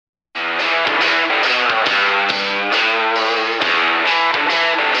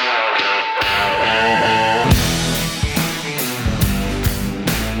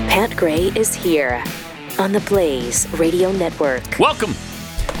Gray is here on the Blaze Radio Network. Welcome.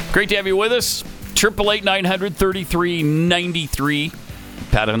 Great to have you with us.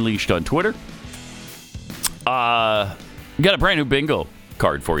 888-900-3393. Pat Unleashed on Twitter. Got a brand new bingo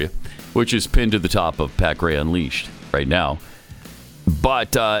card for you, which is pinned to the top of Pat Gray Unleashed right now.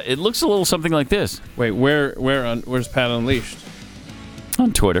 But it looks a little something like this. Wait, where's Pat Unleashed?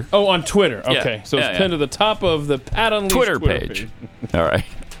 On Twitter. Oh, on Twitter. Okay, Yeah, so it's pinned to the top of the Pat Unleashed Twitter page. All right.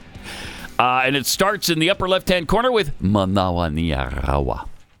 And it starts in the upper left-hand corner with Manawa Niarawa,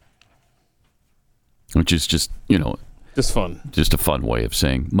 which is just, just fun. Just a fun way of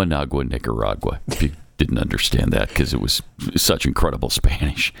saying Managua, Nicaragua. If you didn't understand that because it was such incredible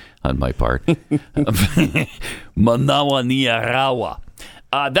Spanish on my part. Manawa Niarawa.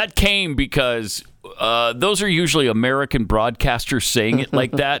 That came because those are usually American broadcasters saying it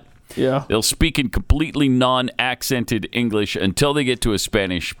like that. Yeah. They'll speak in completely non-accented English until they get to a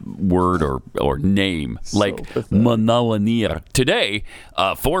Spanish word or name, like Manawa Niarawa. Today,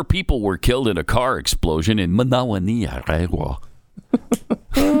 4 people were killed in a car explosion in Manawa Niarawa.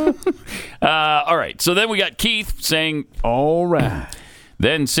 All right. So then we got Keith saying, all right.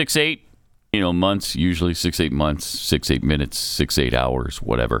 Then 6-8, months, usually 6-8 months, 6-8 minutes, 6-8 hours,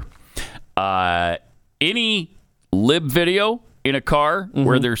 whatever. Any lib video in a car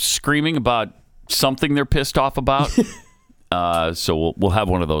where they're screaming about something they're pissed off about. So we'll have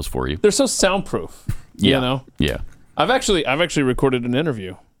one of those for you. They're so soundproof. Yeah. Yeah. I've actually recorded an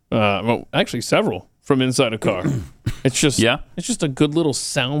interview. Well, actually several from inside a car. It's just a good little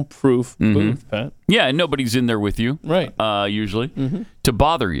soundproof booth, Pat. Yeah, and nobody's in there with you. Right. Usually to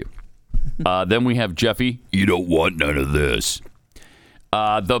bother you. Then we have Jeffy. You don't want none of this.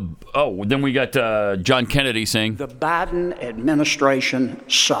 Then we got John Kennedy saying, the Biden administration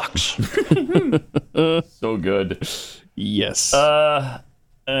sucks. So good. Yes.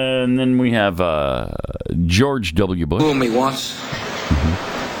 And then we have George W. Bush. Fool me once.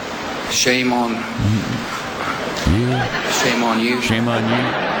 Shame on you. Shame on you. Shame on you.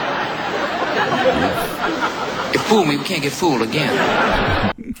 You fool me, we can't get fooled again.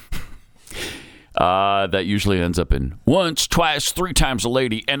 That usually ends up in once, twice, 3 times a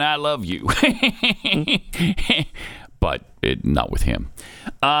lady, and I love you. But not with him.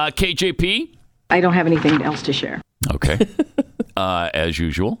 KJP? I don't have anything else to share. Okay. As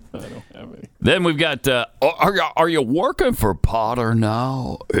usual. I don't have any. Then we've got, are you working for Potter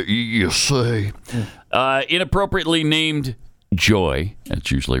now? You see. Inappropriately named Joy. That's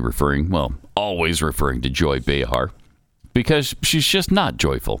usually always referring to Joy Behar. Because she's just not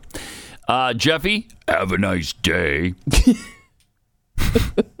joyful. Jeffy, have a nice day.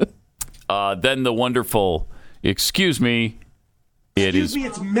 Then the wonderful, excuse me,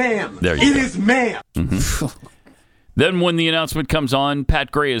 it's ma'am. There you go. It is ma'am. Mm-hmm. Then when the announcement comes on,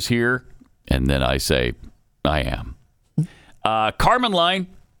 Pat Gray is here, and then I say, I am. Carmen line.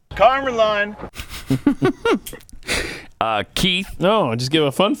 Keith. No, just give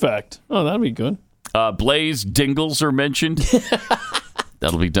a fun fact. Oh, that'd be good. Blaze Dingles are mentioned.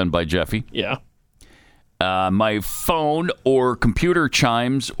 That'll be done by Jeffy. Yeah. My phone or computer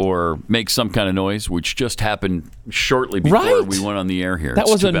chimes or makes some kind of noise, which just happened shortly before we went on the air here. That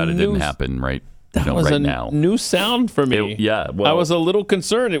it's was too bad it didn't happen right now. New sound for me. I was a little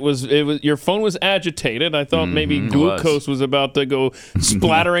concerned. It was your phone was agitated. I thought maybe glucose was about to go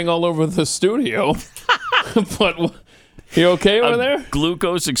splattering all over the studio. But you okay over there?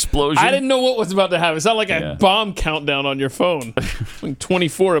 Glucose explosion? I didn't know what was about to happen. It's not like a bomb countdown on your phone. Like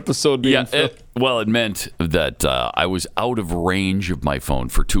 24 episode being filmed. It meant that I was out of range of my phone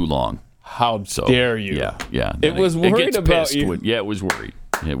for too long. How dare you? Yeah. It was worried about you. It was worried.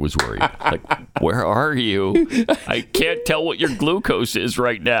 It was worried. Like, where are you? I can't tell what your glucose is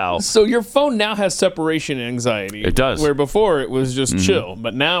right now. So your phone now has separation anxiety. It does. Where before it was just chill,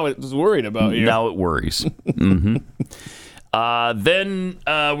 but now it's worried about you. Now it worries. Then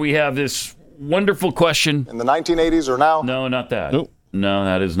we have this wonderful question. In the 1980s or now? No, not that. Nope. No,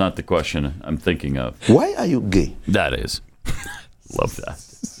 that is not the question I'm thinking of. Why are you gay? That is. Love that.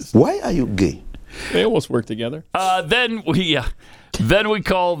 Why are you gay? They almost work together. Then we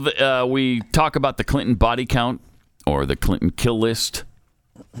talk about the Clinton body count or the Clinton kill list.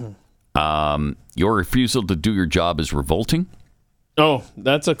 Your refusal to do your job is revolting. Oh,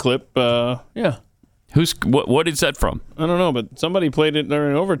 that's a clip. Yeah. What is that from? I don't know, but somebody played it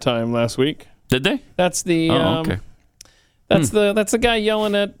during overtime last week. Did they? That's the. Okay. That's the guy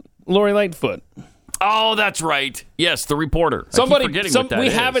yelling at Lori Lightfoot. Oh, that's right. Yes, the reporter. One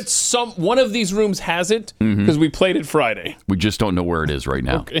of these rooms has it because we played it Friday. We just don't know where it is right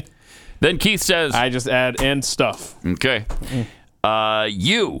now. Okay. Then Keith says, I just add and stuff. Okay.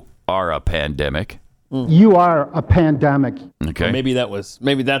 You are a pandemic. You are a pandemic. Okay. Or maybe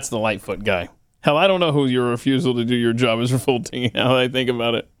that's the Lightfoot guy. Hell, I don't know who your refusal to do your job is revolting. How I think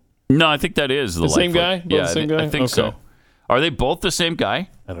about it. No, I think that is the same Lightfoot. guy. Both Yeah, the same guy. I think so. Are they both the same guy?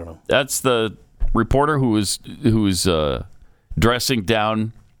 I don't know. That's the reporter who is dressing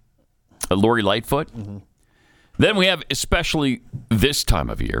down Lori Lightfoot. Mm-hmm. Then we have, especially this time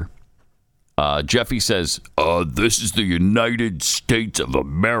of year, Jeffy says, "This is the United States of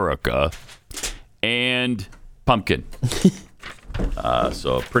America," and pumpkin.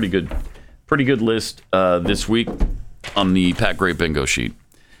 So a pretty good list this week on the Pat Gray bingo sheet.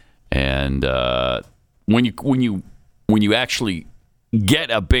 And when you actually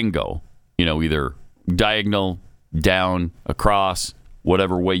get a bingo, either diagonal, down, across,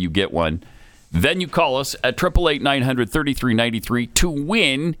 whatever way you get one, then you call us at 888-900-3393 to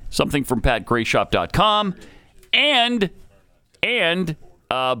win something from PatGrayShop.com and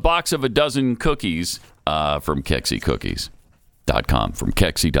a box of a dozen cookies from KexyCookies.com, from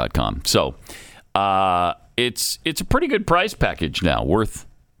Kexy.com. So it's a pretty good prize package now, worth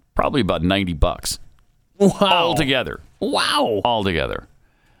probably about $90. Wow. Altogether. Wow. Altogether.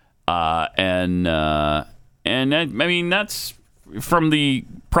 And that's from the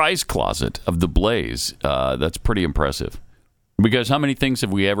prize closet of the Blaze. That's pretty impressive. Because how many things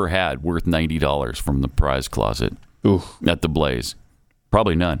have we ever had worth $90 from the prize closet at the Blaze?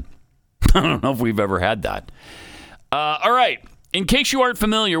 Probably none. I don't know if we've ever had that. All right. In case you aren't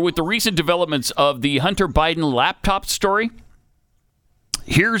familiar with the recent developments of the Hunter Biden laptop story,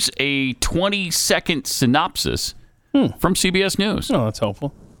 here's a 20-second synopsis from CBS News. Oh, that's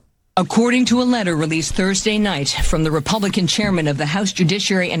helpful. According to a letter released Thursday night from the Republican chairman of the House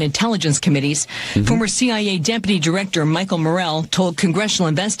Judiciary and Intelligence Committees, former CIA Deputy Director Michael Morell told congressional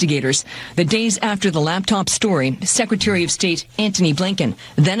investigators that days after the laptop story, Secretary of State Antony Blinken,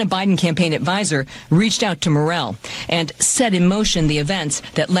 then a Biden campaign advisor, reached out to Morell and set in motion the events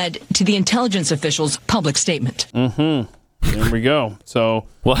that led to the intelligence official's public statement. There we go. So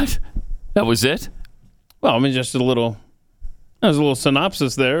what? That was it? Well, I mean, just a little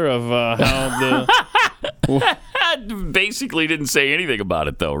synopsis there of how the... Basically didn't say anything about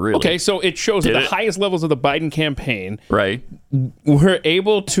it, though, really. Okay, so it shows that the highest levels of the Biden campaign were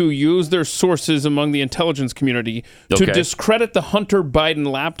able to use their sources among the intelligence community to discredit the Hunter Biden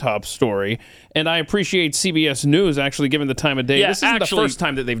laptop story. And I appreciate CBS News actually giving the time of day. This isn't the first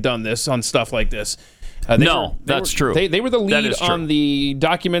time that they've done this on stuff like this. That's true. They were the lead on the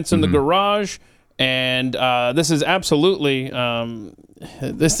documents in the garage. And this is absolutely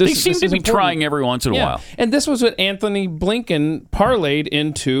they seem to be trying every once in a while. And this was what Antony Blinken parlayed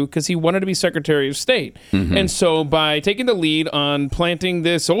into because he wanted to be Secretary of State. And so by taking the lead on planting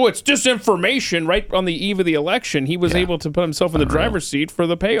this, it's disinformation right on the eve of the election, he was able to put himself in the driver's seat for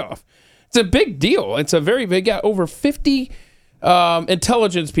the payoff. It's a big deal. It's a very big. Got over 50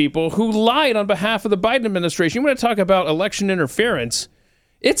 intelligence people who lied on behalf of the Biden administration. You want to talk about election interference?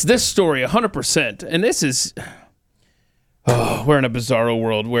 It's this story, 100%. And this is... we're in a bizarro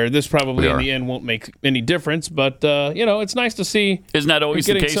world where this probably in the end won't make any difference. But, it's nice to see... Isn't that always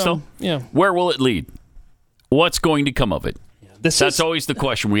the case, though? Yeah. Where will it lead? What's going to come of it? That's always the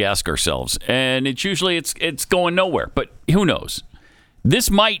question we ask ourselves. And it's usually it's going nowhere. But who knows?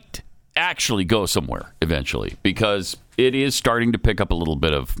 This might actually go somewhere eventually because it is starting to pick up a little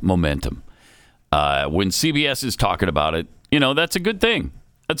bit of momentum. When CBS is talking about it, that's a good thing.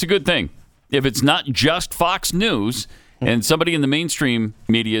 That's a good thing. If it's not just Fox News and somebody in the mainstream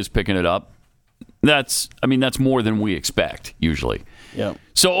media is picking it up, that's more than we expect usually. Yeah.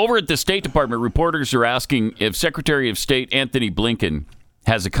 So over at the State Department, reporters are asking if Secretary of State Antony Blinken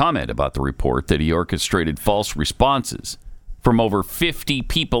has a comment about the report that he orchestrated false responses from over 50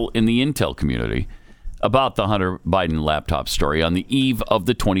 people in the intel community about the Hunter Biden laptop story on the eve of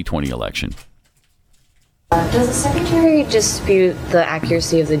the 2020 election. Does the Secretary dispute the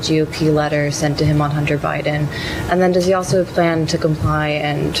accuracy of the GOP letter sent to him on Hunter Biden? And then does he also plan to comply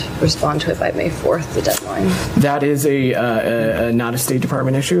and respond to it by May 4th, the deadline? That is not a State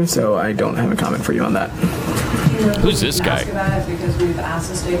Department issue, so I don't have a comment for you on that. Who's this guy? Ask about it because we've asked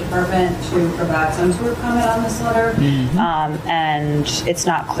the State Department to provide some sort of comment on this letter, and it's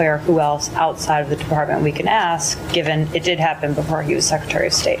not clear who else outside of the department we can ask, given it did happen before he was Secretary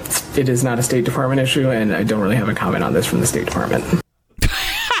of State. It is not a State Department issue, and I don't really have a comment on this from the State Department.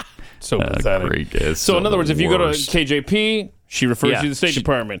 So pathetic. So in other words, if you go to KJP, she refers you to the State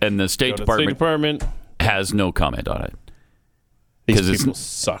Department, and the State Department has no comment on it. These people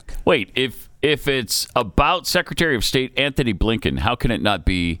suck. Wait, if it's about Secretary of State Antony Blinken, how can it not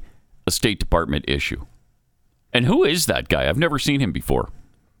be a State Department issue? And who is that guy? I've never seen him before.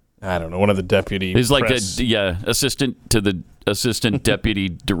 I don't know, one of the deputy. He's like assistant to the assistant deputy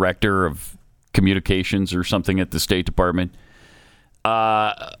director of communications or something at the State Department.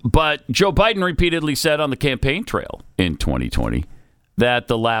 But Joe Biden repeatedly said on the campaign trail in 2020 that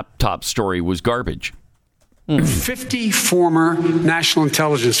the laptop story was garbage. 50 former national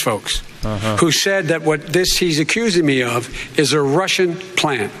intelligence folks who said that what he's accusing me of is a Russian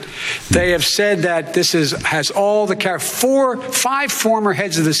plant. They have said that this has all the 5 former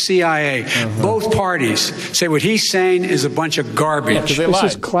heads of the CIA, both parties, say what he's saying is a bunch of garbage. This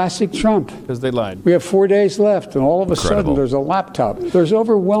is classic Trump. Because they lied. We have 4 days left, and all of a sudden there's a laptop. There's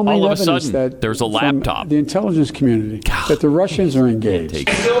overwhelming evidence that there's a laptop. From the intelligence community that the Russians are engaged.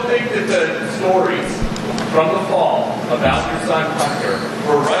 I still think that the stories from the fall about your son Hunter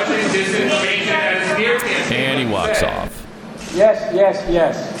were Russian disinformation as near and he walks off. Yes.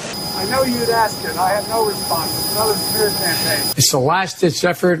 I know you'd ask it. I have no response. It's another smear campaign. It's the last-ditch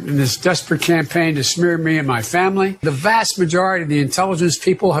effort in this desperate campaign to smear me and my family. The vast majority of the intelligence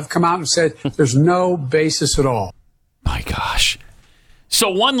people have come out and said there's no basis at all. My gosh. So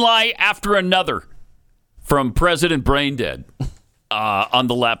one lie after another from President Braindead on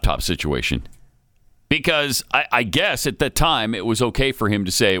the laptop situation. Because I guess at that time it was okay for him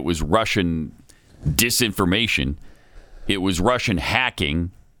to say it was Russian disinformation. It was Russian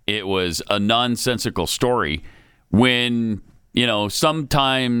hacking. It was a nonsensical story when,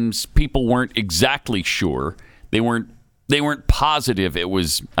 sometimes people weren't exactly sure. They weren't positive it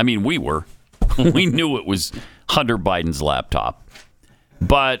was, we were. We knew it was Hunter Biden's laptop.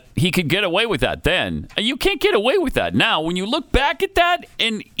 But he could get away with that then. You can't get away with that now. When you look back at that,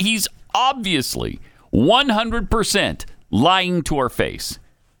 and he's obviously 100% lying to our face.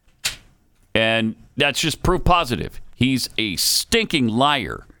 And that's just proof positive. He's a stinking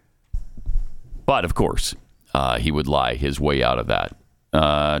liar. But, of course, he would lie his way out of that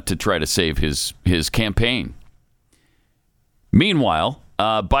to try to save his campaign. Meanwhile,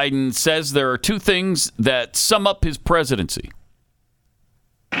 Biden says there are 2 things that sum up his presidency.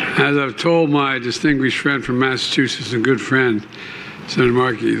 As I've told my distinguished friend from Massachusetts and good friend, Senator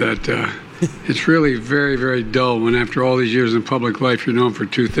Markey, that it's really very, very dull when after all these years in public life you're known for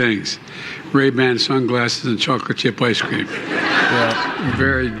 2 things: Ray-Ban sunglasses and chocolate chip ice cream. Yeah.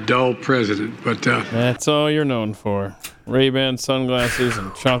 Very dull president, but that's all you're known for: Ray-Ban sunglasses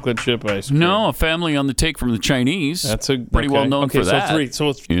and chocolate chip ice cream. No, a family on the take from the Chinese. That's pretty well known for that. So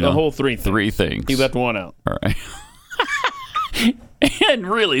it's the whole 3 things. 3 things. He left one out. All right. And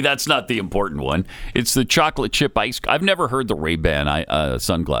really, that's not the important one. It's the chocolate chip ice cream. I've never heard the Ray-Ban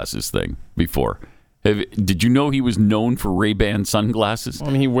sunglasses thing before. Did you know he was known for Ray-Ban sunglasses?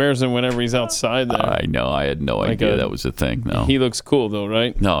 He wears them whenever he's outside there. I know. I had no idea that was a thing. No. He looks cool, though,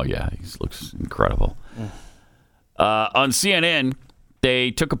 right? No, yeah. He looks incredible. On CNN, they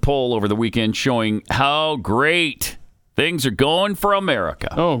took a poll over the weekend showing how great things are going for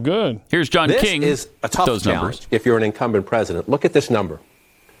America. Oh, good. Here's John King. This is a tough challenge numbers. If you're an incumbent president. Look at this number.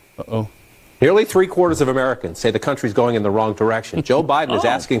 Uh-oh. Nearly 3/4 of Americans say the country's going in the wrong direction. Joe Biden is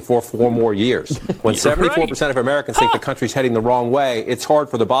asking for 4 more years. When 74% of Americans think the country's heading the wrong way, it's hard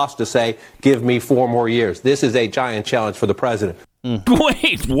for the boss to say, give me 4 more years. This is a giant challenge for the president.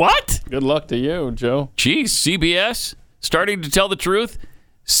 Wait, what? Good luck to you, Joe. Geez, CBS starting to tell the truth?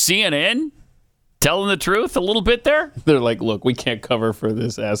 CNN telling the truth a little bit there? They're like, look, we can't cover for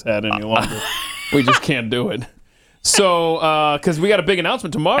this asshat any longer. We just can't do it. So, because we got a big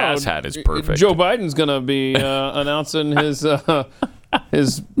announcement tomorrow. Asshat is perfect. Joe Biden's going to be announcing his I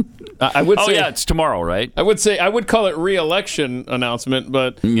would say, it's tomorrow, right? I would call it re-election announcement,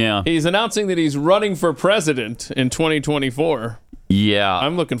 but he's announcing that he's running for president in 2024. Yeah.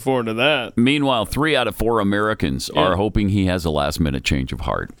 I'm looking forward to that. Meanwhile, 3 out of 4 Americans are hoping he has a last-minute change of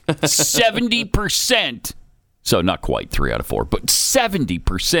heart. 70%. So not quite 3 out of 4, but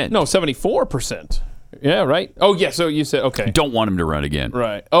 70%. No, 74%. Yeah, right. Oh, yeah. So you said, okay. Don't want him to run again.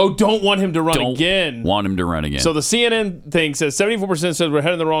 Right. Oh, don't want him to run again. Want him to run again. So the CNN thing says 74% says we're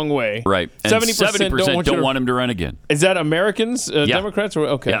heading the wrong way. Right. And 70% don't want him to run again. Is that Americans, Democrats? Or,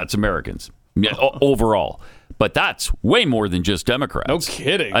 okay. Yeah, it's Americans. Yeah, overall. But that's way more than just Democrats. No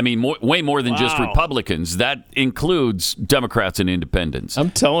kidding. I mean, way more than just Republicans. That includes Democrats and independents. I'm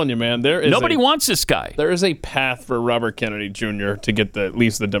telling you, man. Nobody wants this guy. There is a path for Robert Kennedy Jr. to get at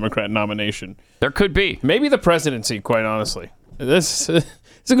least the Democrat nomination. There could be. Maybe the presidency, quite honestly. This is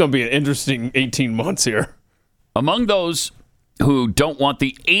going to be an interesting 18 months here. Among those who don't want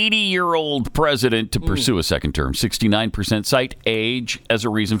the 80-year-old president to pursue a second term, 69% cite age as a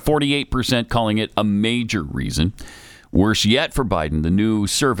reason, 48% calling it a major reason. Worse yet for Biden, the new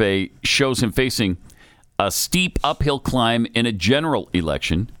survey shows him facing a steep uphill climb in a general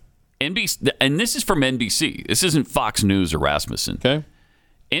election NBC, and this is from NBC. This isn't Fox News or Rasmussen. Okay.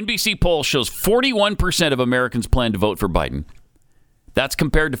 NBC poll shows 41% of Americans plan to vote for Biden. That's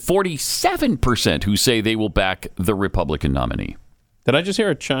compared to 47% who say they will back the Republican nominee. Did I just hear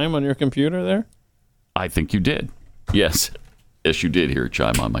a chime on your computer there? I think you did. Yes. Yes, you did hear a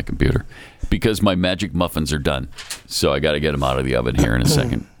chime on my computer because my magic muffins are done. So I got to get them out of the oven here in a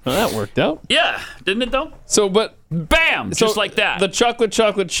second. Well, that worked out. Yeah, didn't it though? So, but bam, just like that. The chocolate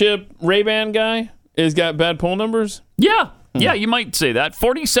chip Ray-Ban guy has got bad poll numbers? Yeah. Yeah, you might say that.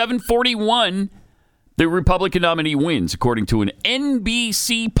 47-41, the Republican nominee wins, according to an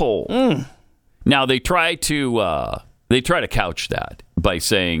NBC poll. Now, they try to couch that by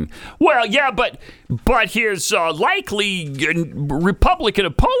saying, well, yeah, but his likely Republican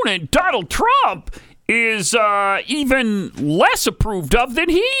opponent, Donald Trump, is even less approved of than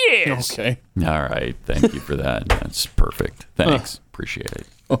he is. Okay. All right. Thank you for that. That's perfect. Thanks. Appreciate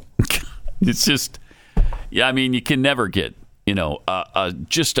it. It's just, yeah, I mean, you can never get,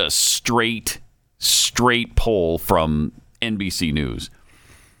 just a straight poll from NBC News.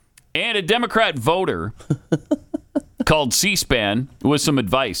 And a Democrat voter called C-SPAN with some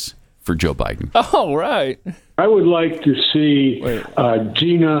advice for Joe Biden. Oh, right. I would like to see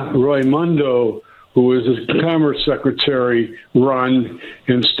Gina Raimondo, who is the Commerce Secretary, run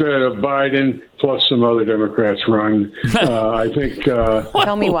instead of Biden, plus some other Democrats run. I think...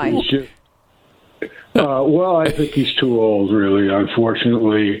 Tell me why. Well, I think he's too old, really,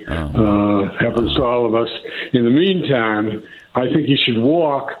 unfortunately. Happens to all of us. In the meantime, I think he should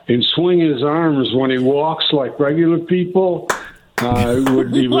walk and swing his arms when he walks like regular people. He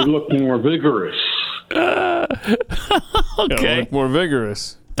would look more vigorous. Okay. Look more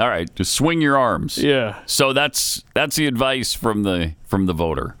vigorous. All right, just swing your arms. Yeah. So that's the advice from the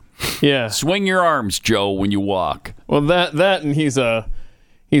voter. Yeah. Swing your arms, Joe, when you walk. Well, that and he's a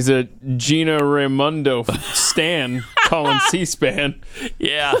Gina Raimondo stan calling C-SPAN.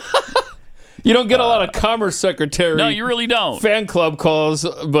 Yeah. You don't get a lot of Commerce Secretary. No, you really don't. Fan club calls,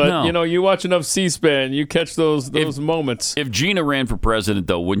 but you watch enough C-SPAN, you catch those moments. If Gina ran for president,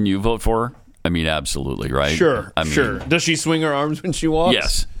 though, wouldn't you vote for her? I mean, absolutely, right? Sure, I mean, sure. Does she swing her arms when she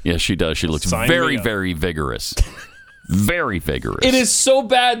walks? Yes, she does. She looks very, very vigorous. Very vigorous. It is so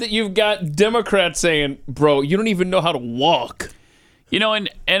bad that you've got Democrats saying, bro, you don't even know how to walk. And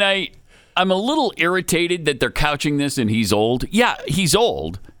I'm a little irritated that they're couching this and he's old. Yeah, he's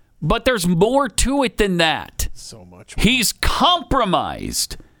old, but there's more to it than that. So much more. He's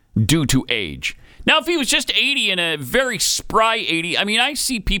compromised due to age. Now, if he was just 80 and a very spry 80, I mean, I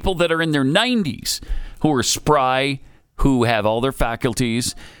see people that are in their 90s who are spry, who have all their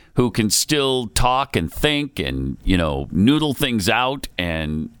faculties, who can still talk and think and, noodle things out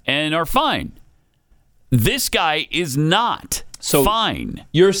and are fine. This guy is not fine.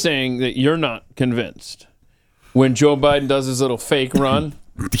 You're saying that you're not convinced when Joe Biden does his little fake run?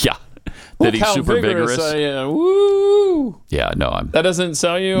 Yeah. That he's super vigorous. Woo! Yeah, no, that doesn't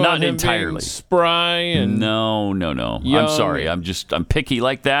sell you? Not on him entirely. Being spry and No. I'm sorry. I'm picky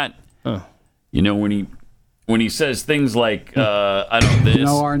like that. When he says things like, I don't know, this.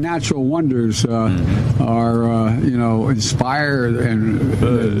 Our natural wonders are, inspire, and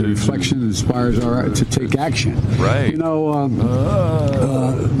the reflection inspires us to take action. Right.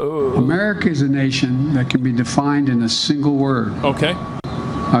 America is a nation that can be defined in a single word. Okay.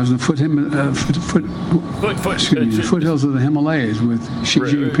 I was in the foothills of the Himalayas with Xi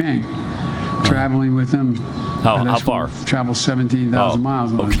Jinping, traveling with him. How far? Traveled 17,000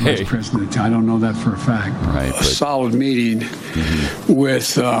 miles when I was vice president. I don't know that for a fact. Right. A solid meeting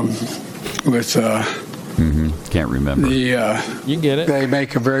with can't remember. You get it. They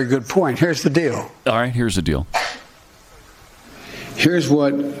make a very good point. Here's the deal. All right, here's the deal. Here's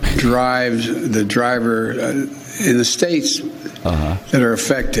what drives the driver in the states that are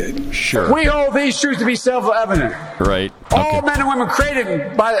affected. Sure. We hold these truths to be self-evident. Right. All men and women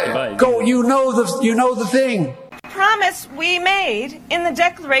created by go. You know the thing. Promise we made in the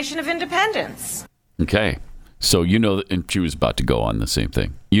Declaration of Independence. Okay. So and she was about to go on the same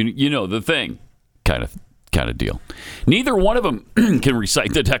thing. You know the thing, kind of deal. Neither one of them can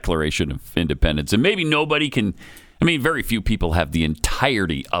recite the Declaration of Independence, and maybe nobody can. I mean, very few people have the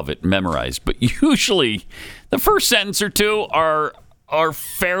entirety of it memorized, but usually the first sentence or two are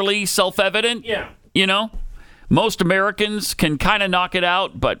fairly self-evident. Yeah. Most Americans can kind of knock it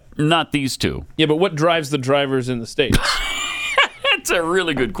out, but not these two. Yeah, but what drives the drivers in the States? That's a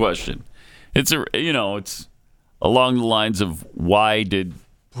really good question. It's along the lines of why did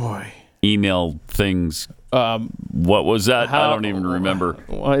email things. What was that? I don't even remember.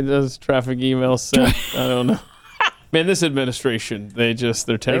 Why does traffic email send? I don't know. Man, this administration, they're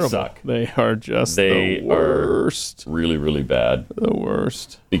terrible. They suck. They are just the worst. Really, really bad. The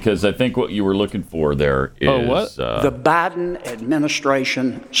worst. Because I think what you were looking for there is... the Biden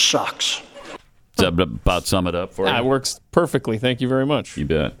administration sucks. Does that about sum it up for you? It works perfectly. Thank you very much. You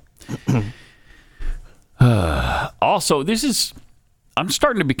bet. Also, I'm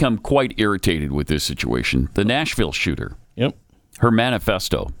starting to become quite irritated with this situation. The Nashville shooter. Yep. Her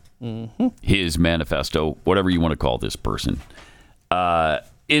manifesto. Mm-hmm. His manifesto, whatever you want to call this person,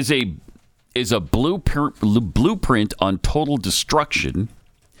 is a blueprint on total destruction,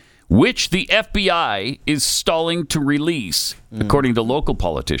 which the FBI is stalling to release, according to local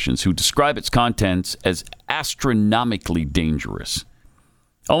politicians who describe its contents as astronomically dangerous.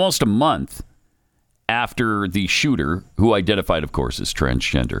 Almost a month after the shooter, who identified, of course, as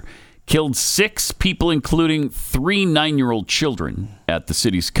transgender, killed 6 people, including 3 9-year-old children at the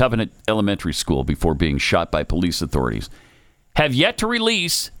city's Covenant Elementary School before being shot by police authorities, have yet to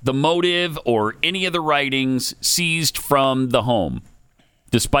release the motive or any of the writings seized from the home,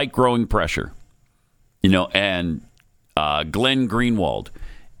 despite growing pressure. And Glenn Greenwald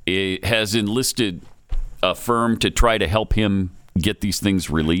has enlisted a firm to try to help him get these things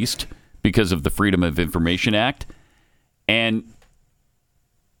released because of the Freedom of Information Act. And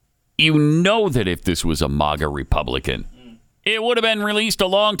you know that if this was a MAGA Republican, it would have been released a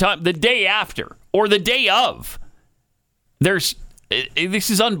long time, the day after or the day of. This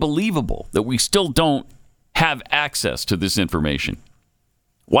is unbelievable that we still don't have access to this information.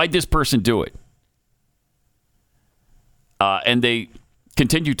 Why'd this person do it? And they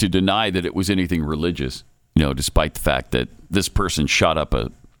continue to deny that it was anything religious, despite the fact that this person shot up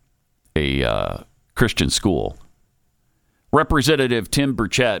a Christian school. Representative Tim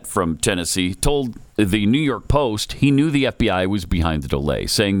Burchett from Tennessee told the New York Post he knew the FBI was behind the delay,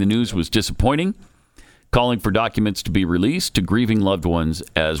 saying the news was disappointing, calling for documents to be released to grieving loved ones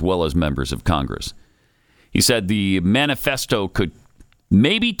as well as members of Congress. He said the manifesto could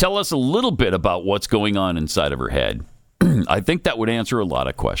maybe tell us a little bit about what's going on inside of her head. I think that would answer a lot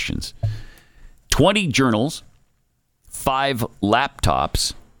of questions. 20 journals, 5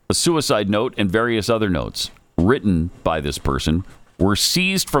 laptops, a suicide note, and various other notes written by this person were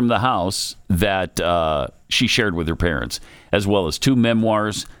seized from the house that she shared with her parents, as well as 2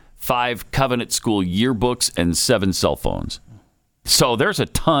 memoirs, 5 Covenant School yearbooks, and 7 cell phones. So there's a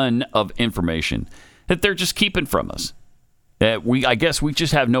ton of information that they're just keeping from us. I guess we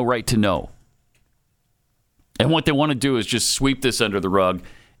just have no right to know. And what they want to do is just sweep this under the rug,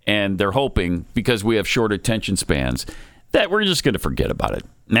 and they're hoping, because we have short attention spans, that we're just going to forget about it.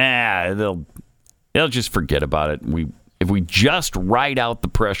 They'll just forget about it. If we just ride out the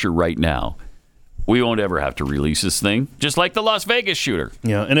pressure right now, we won't ever have to release this thing, just like the Las Vegas shooter.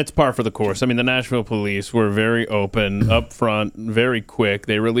 Yeah, and it's par for the course. I mean, the Nashville police were very open, upfront, very quick.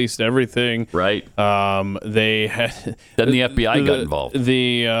 They released everything. Right. They had. Then the FBI got involved.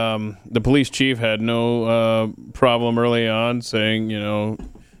 The police chief had no problem early on saying,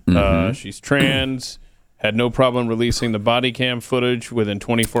 she's trans. Had no problem releasing the body cam footage within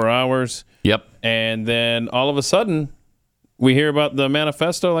 24 hours. Yep. And then all of a sudden, we hear about the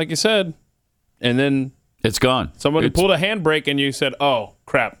manifesto, like you said, and then it's gone. Somebody pulled a handbrake, and you said, "Oh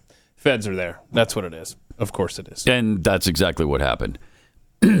crap, feds are there." That's what it is. Of course, it is. And that's exactly what happened.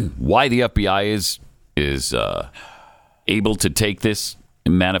 Why the FBI is able to take this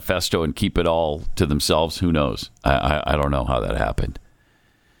manifesto and keep it all to themselves, who knows? I don't know how that happened.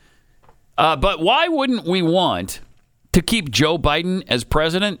 But why wouldn't we want to keep Joe Biden as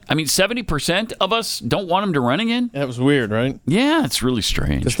president? I mean, 70% of us don't want him to run again. That was weird, right? Yeah, it's really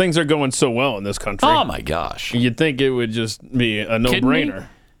strange. Because things are going so well in this country. Oh, my gosh. You'd think it would just be a no-brainer.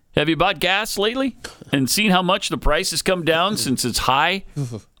 Have you bought gas lately and seen how much the price has come down since it's high?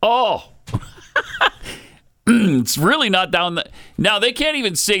 Oh, it's really not down. Now, they can't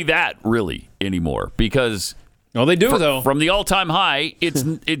even say that really anymore because... Oh, they do, though. From the all-time high,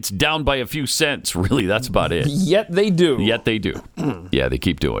 it's down by a few cents, really. That's about it. Yet they do. Yeah, they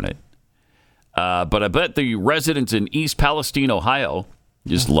keep doing it. But I bet the residents in East Palestine, Ohio,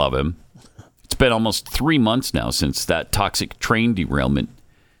 just love him. It's been almost 3 months now since that toxic train derailment.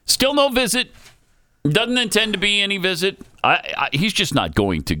 Still no visit. Doesn't intend to be any visit. He's just not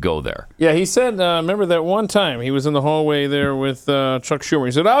going to go there. Yeah, he said, remember that one time he was in the hallway there with Chuck Schumer.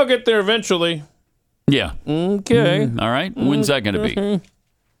 He said, I'll get there eventually. Yeah. Okay. All right. When's that going to be?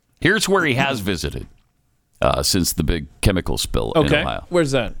 Here's where he has visited since the big chemical spill in Ohio.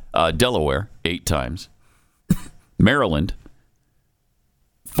 Where's that? Delaware, 8 times. Maryland,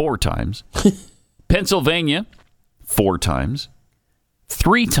 4 times. Pennsylvania, 4 times.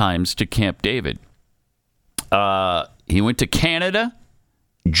 3 times to Camp David. He went to Canada,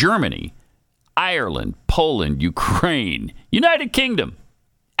 Germany, Ireland, Poland, Ukraine, United Kingdom,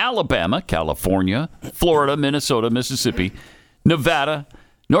 Alabama, California, Florida, Minnesota, Mississippi, Nevada,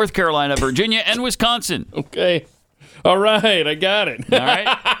 North Carolina, Virginia, and Wisconsin. Okay. All right, I got it. All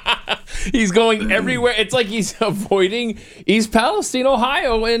right. He's going everywhere. It's like he's avoiding East Palestine,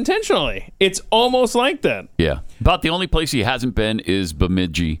 Ohio, intentionally. It's almost like that. Yeah. About the only place he hasn't been is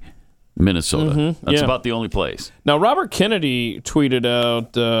Bemidji, Minnesota. That's about the only place. Now, Robert Kennedy tweeted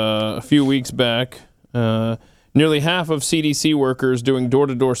out a few weeks back, nearly half of CDC workers doing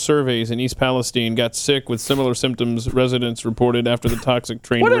door-to-door surveys in East Palestine got sick with similar symptoms residents reported after the toxic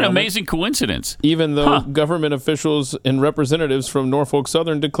train What an derailment. amazing coincidence. Even though government officials and representatives from Norfolk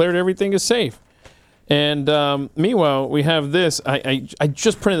Southern declared everything is safe. And meanwhile, we have this. I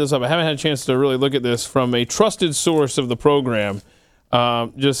just printed this up. I haven't had a chance to really look at this from a trusted source of the program.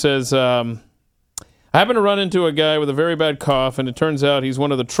 Just says, I happened to run into a guy with a very bad cough, and it turns out he's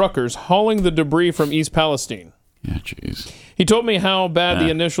one of the truckers hauling the debris from East Palestine. Yeah, jeez. He told me how bad the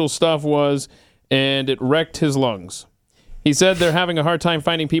initial stuff was, and it wrecked his lungs. He said they're having a hard time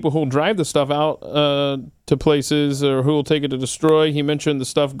finding people who will drive the stuff out to places or who will take it to destroy. He mentioned the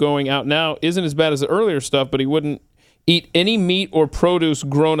stuff going out now isn't as bad as the earlier stuff, but he wouldn't eat any meat or produce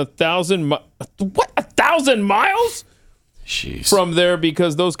grown 1,000 miles? Jeez. From there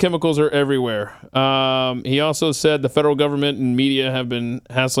because those chemicals are everywhere. He also said the federal government and media have been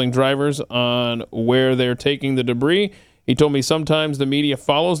hassling drivers on where they're taking the debris. He told me sometimes the media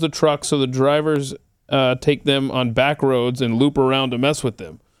follows the truck so the drivers take them on back roads and loop around to mess with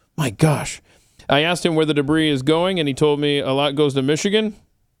them. My gosh. I asked him where the debris is going, and he told me a lot goes to Michigan,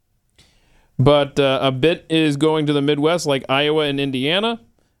 but a bit is going to the Midwest like Iowa and Indiana.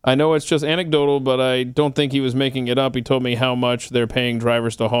 I know it's just anecdotal, but I don't think he was making it up. He told me how much they're paying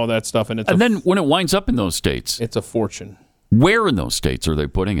drivers to haul that stuff. And then when it winds up in those states, it's a fortune. Where in those states are they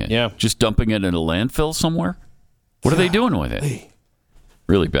putting it? Yeah. Just dumping it in a landfill somewhere? What are they doing with it?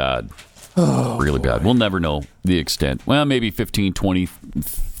 Really bad. Really bad. We'll never know the extent. Well, maybe 15, 20,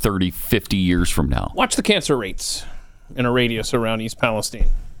 30, 50 years from now. Watch the cancer rates in a radius around East Palestine.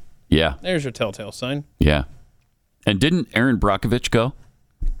 Yeah. There's your telltale sign. Yeah. And didn't Erin Brockovich go?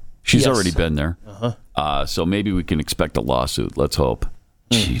 She's already been there. So maybe we can expect a lawsuit. Let's hope.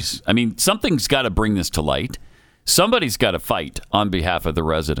 Jeez. I mean, something's got to bring this to light. Somebody's got to fight on behalf of the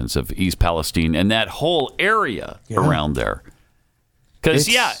residents of East Palestine and that whole area around there. Because,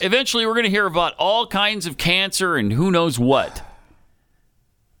 eventually we're going to hear about all kinds of cancer and who knows what.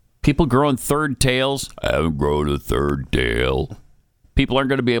 People growing third tails. I haven't grown a third tail. People aren't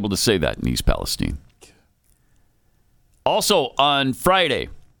going to be able to say that in East Palestine. Also, on Friday,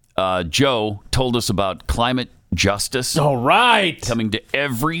 Joe told us about climate justice. All right. Coming to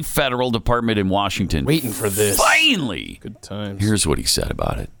every federal department in Washington. Waiting for this. Finally. Good times. Here's what he said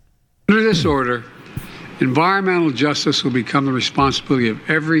about it. Under this order, environmental justice will become the responsibility of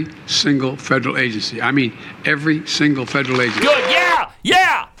every single federal agency. I mean, every single federal agency. Good.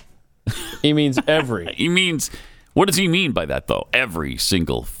 Yeah. He means every. He means, what does he mean by that, though? Every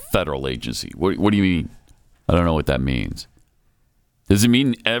single federal agency. What do you mean? I don't know what that means. Does it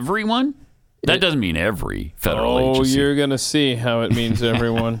mean everyone? That doesn't mean every federal agency. Oh, you're going to see how it means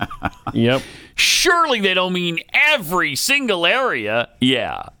everyone. Yep. Surely they don't mean every single area.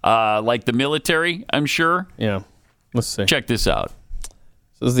 Yeah. Like the military, I'm sure. Yeah. Let's see. Check this out.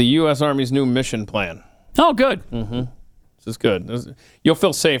 This is the U.S. Army's new mission plan. Oh, good. Mm-hmm. This is good. You'll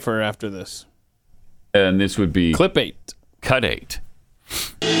feel safer after this. And this would be... Clip 8. Cut 8.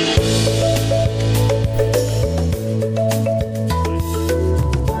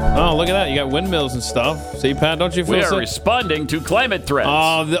 Oh, look at that. You got windmills and stuff. See, Pat, don't you feel We are safe? responding to climate threats.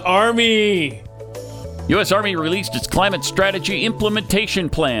 Oh, the Army. U.S. Army released its climate strategy implementation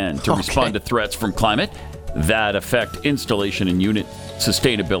plan to respond to threats from climate that affect installation and unit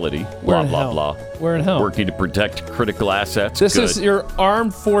sustainability. Blah, blah, blah. Where in hell? Working to protect critical assets. This is your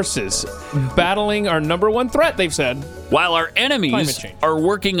armed forces battling our number one threat, they've said. While our enemies are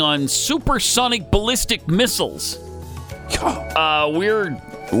working on supersonic ballistic missiles, we're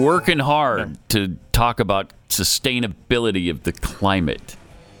working hard to talk about sustainability of the climate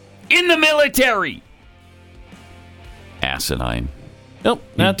in the military. Asinine. Nope.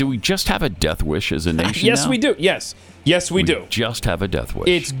 Do we just have a death wish as a nation? Yes, now? we do. Yes, we do. Just have a death wish.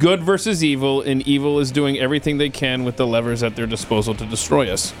 It's good versus evil, and evil is doing everything they can with the levers at their disposal to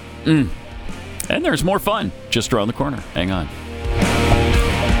destroy us. And there's more fun just around the corner. Hang on.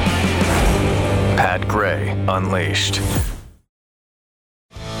 Pat Gray Unleashed.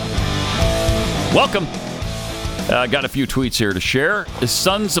 Welcome. Got a few tweets here to share.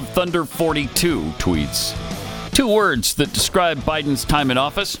 Sons of Thunder 42 tweets. 2 words that describe Biden's time in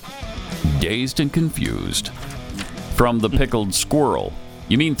office: dazed and confused. From the Pickled Squirrel.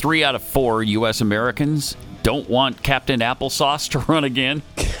 You mean 3 out of 4 U.S. Americans don't want Captain Applesauce to run again?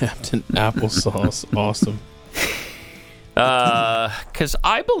 Captain Applesauce. Awesome. Because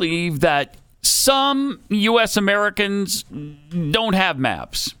I believe that some U.S. Americans don't have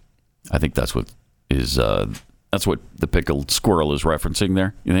maps. I think that's what the Pickled Squirrel is referencing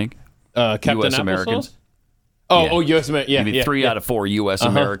there. You think? Captain U.S. Applesauce? Americans. U.S. Americans. Yeah, maybe 3 out of 4 U.S.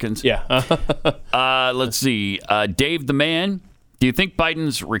 Americans. Yeah. Let's see. Dave the Man. Do you think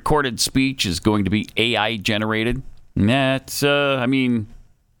Biden's recorded speech is going to be AI generated? That's, I mean,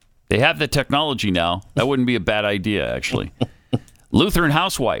 they have the technology now. That wouldn't be a bad idea, actually. Lutheran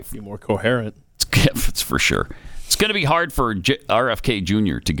housewife. Be more coherent. It's for sure. It's going to be hard for RFK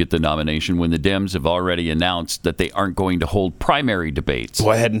Jr. to get the nomination when the Dems have already announced that they aren't going to hold primary debates. Oh,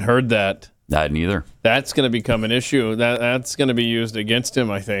 I hadn't heard that. I hadn't either. That's going to become an issue. That's going to be used against him,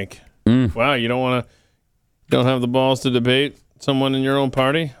 I think. Wow, you don't have the balls to debate someone in your own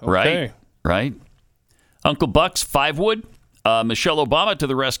party? Okay. Right. Uncle Buck's 5-wood. Michelle Obama to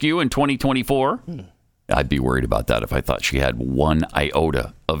the rescue in 2024. I'd be worried about that if I thought she had 1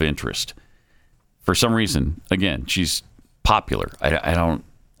 iota of interest. For some reason, again, she's popular.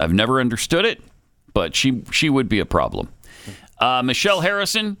 I've never understood it, but she would be a problem. Michelle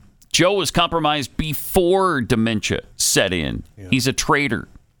Harrison. Joe was compromised before dementia set in. Yeah. He's a traitor.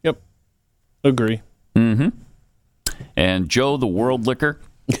 Yep. Agree. Mm-hmm. And Joe, the world liquor.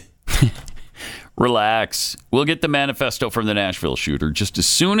 Relax. We'll get the manifesto from the Nashville shooter just as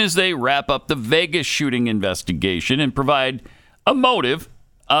soon as they wrap up the Vegas shooting investigation and provide a motive.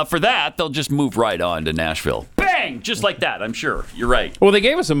 For that, they'll just move right on to Nashville. Bang! Just like that, I'm sure. You're right. Well, they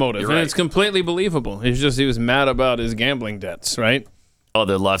gave us a motive, and right. It's completely believable. It's just he was mad about his gambling debts, right? Oh,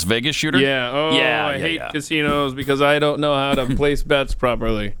 the Las Vegas shooter? Yeah. Oh, yeah, I hate casinos because I don't know how to place bets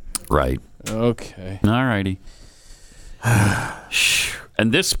properly. Right. Okay. All righty.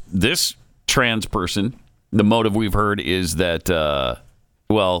 And this trans person, the motive we've heard is that,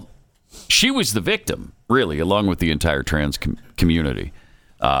 she was the victim, really, along with the entire trans community.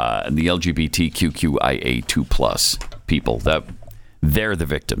 And the LGBTQIA2+ people, that they're the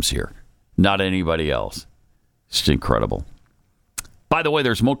victims here, not anybody else. It's incredible. By the way,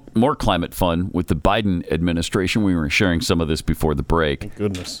 there's more climate fun with the Biden administration. We were sharing some of this before the break. Thank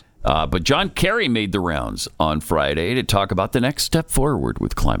goodness. But John Kerry made the rounds on Friday to talk about the next step forward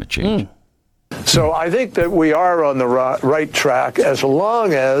with climate change. So I think that we are on the right track as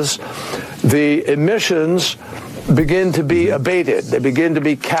long as the emissions begin to be abated. They begin to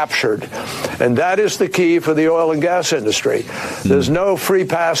be captured. And that is the key for the oil and gas industry. There's no free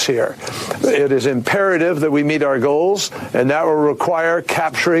pass here. It is imperative that we meet our goals, and that will require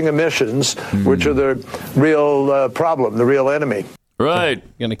capturing emissions, which are the real problem, the real enemy. Right.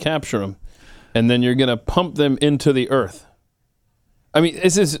 You're going to capture them, and then you're going to pump them into the earth. I mean,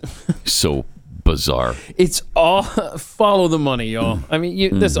 this is so bizarre. It's all follow the money, y'all. I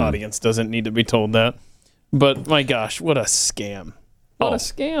mean, this audience doesn't need to be told that. But my gosh, what a scam. What a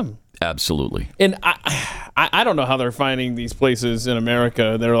scam. Absolutely. And I don't know how they're finding these places in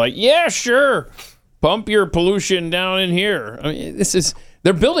America. They're like, yeah, sure. Pump your pollution down in here. I mean,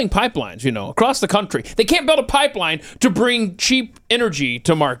 they're building pipelines, across the country. They can't build a pipeline to bring cheap energy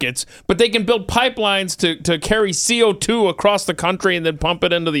to markets, but they can build pipelines to carry CO2 across the country and then pump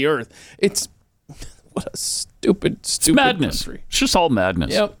it into the earth. What a stupid madness. Country. It's just all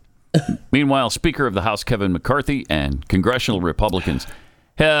madness. Yep. Meanwhile, Speaker of the House Kevin McCarthy and congressional Republicans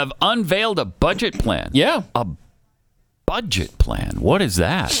have unveiled a budget plan. Yeah. A budget plan. What is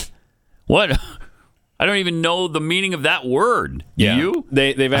that? What? I don't even know the meaning of that word. Yeah. You?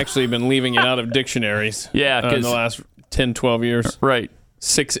 They've actually been leaving it out of dictionaries. Yeah. In the last 10, 12 years. Right.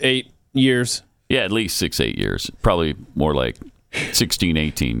 6, 8 years. Yeah, at least 6, 8 years. Probably more like 16,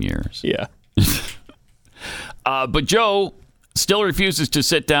 18 years. Yeah. But Joe still refuses to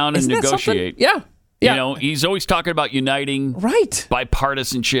sit down and negotiate. Yeah. He's always talking about uniting, right?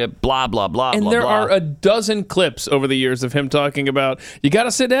 Bipartisanship, blah, blah, blah, and blah, there blah. are a dozen clips over the years of him talking about, you got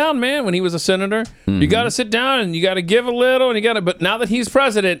to sit down, man, when he was a senator. You got to sit down and you got to give a little, and but now that he's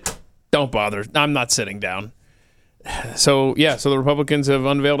president, don't bother. I'm not sitting down. So the Republicans have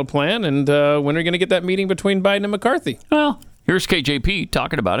unveiled a plan, and when are you going to get that meeting between Biden and McCarthy? Well, here's KJP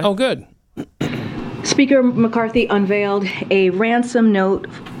talking about it. Oh, good. Speaker McCarthy unveiled a ransom note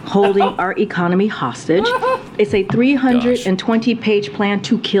holding our economy hostage. It's a 320-page plan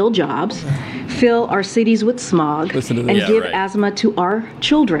to kill jobs, fill our cities with smog, and give asthma to our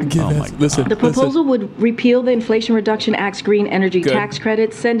children. The proposal would repeal the Inflation Reduction Act's green energy tax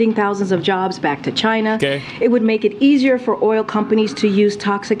credit, sending thousands of jobs back to China. It would make it easier for oil companies to use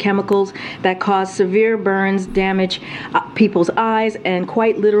toxic chemicals that cause severe burns, damage people's eyes, and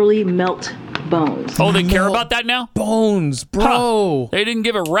quite literally melt bones. Oh, they care about that now? Bones, bro. They didn't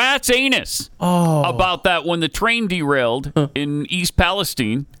give a rat's anus about that when the train derailed in East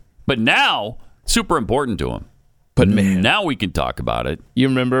Palestine. But now, super important to them. But man, now we can talk about it. You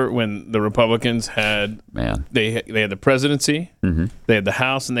remember when the Republicans had they had the presidency, they had the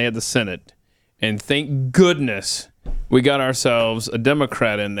House, and they had the Senate. And thank goodness we got ourselves a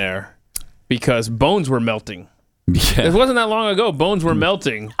Democrat in there because bones were melting. Yeah. It wasn't that long ago. Bones were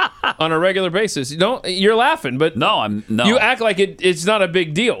melting on a regular basis. You're laughing, but no. You act like it's not a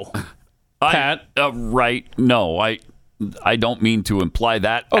big deal, Pat. Right? No, I don't mean to imply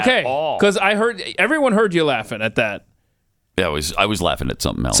that at all. Because everyone heard you laughing at that. Yeah, I was laughing at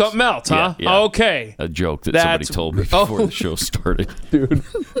something else. Something else, huh? Yeah. Okay. A joke that somebody told me before the show started. Dude,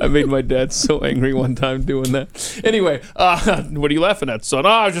 I made my dad so angry one time doing that. Anyway, what are you laughing at, son?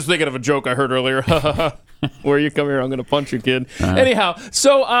 I was just thinking of a joke I heard earlier. Where you come here, I'm going to punch you, kid. Anyhow,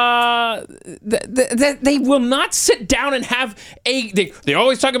 so they will not sit down and have they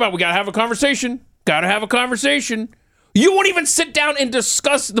always talk about we got to have a conversation. Got to have a conversation. You won't even sit down and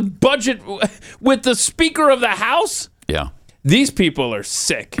discuss the budget with the Speaker of the House? Yeah. These people are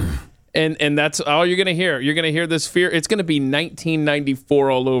sick. And that's all you're going to hear. You're going to hear this fear. It's going to be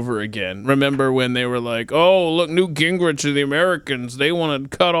 1994 all over again. Remember when they were like, oh, look, Newt Gingrich and the Americans, they want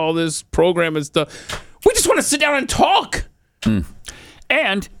to cut all this program and stuff. We just want to sit down and talk.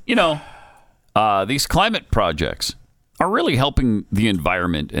 And, these climate projects are really helping the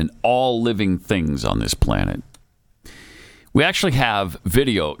environment and all living things on this planet. We actually have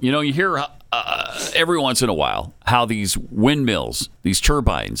video. You hear every once in a while how these windmills, these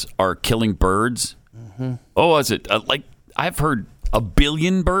turbines, are killing birds. Oh, is it I've heard 1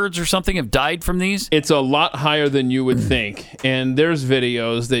 billion birds or something have died from these? It's a lot higher than you would think. And there's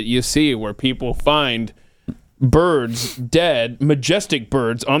videos that you see where people find birds dead, majestic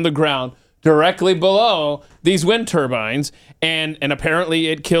birds on the ground directly below these wind turbines, and apparently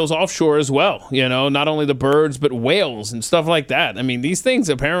it kills offshore as well. Not only the birds, but whales and stuff like that. I mean, these things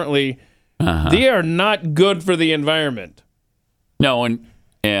apparently, they are not good for the environment. No,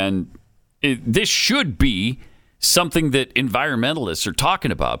 and this should be something that environmentalists are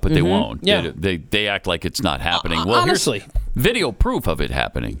talking about, but they won't. Yeah. They act like it's not happening. Well, honestly, here's video proof of it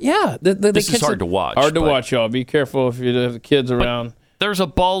happening. Yeah. This is hard to watch. Hard to watch, y'all. Be careful if you have the kids around. There's a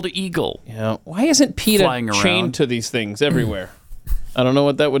bald eagle. Yeah. Why isn't PETA chained to these things everywhere? I don't know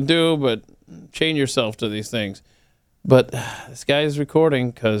what that would do, but chain yourself to these things. But this guy is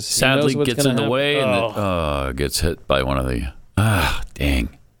recording because sadly gets in the way and then gets hit by one of the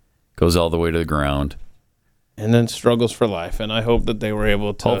dang, goes all the way to the ground, and then struggles for life. And I hope that they were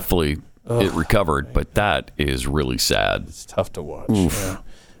able to. Hopefully, it recovered. But that is really sad. It's tough to watch. Yeah.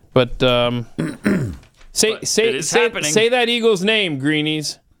 But say that eagle's name,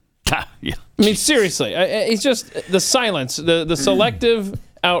 Greenies. Yeah. I mean, seriously, it's just the silence, the selective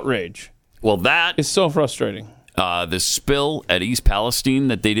outrage. Well, that is so frustrating. The spill at East Palestine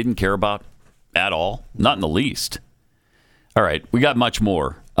that they didn't care about at all, not in the least. All right, we got much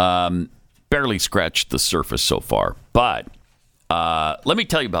more. Barely scratched the surface so far, but let me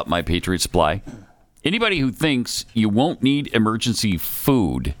tell you about My Patriot Supply. Anybody who thinks you won't need emergency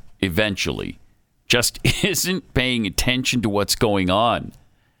food eventually just isn't paying attention to what's going on.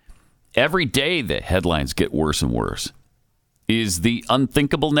 Every day the headlines get worse and worse. Is the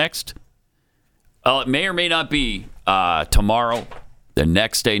unthinkable next? Well, it may or may not be tomorrow, the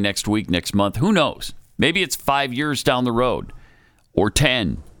next day, next week, next month. Who knows? Maybe it's 5 years down the road or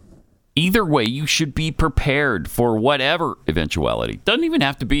 10. Either way, you should be prepared for whatever eventuality. Doesn't even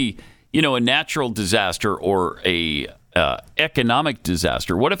have to be, a natural disaster or a economic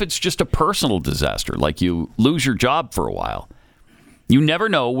disaster. What if it's just a personal disaster, like you lose your job for a while? You never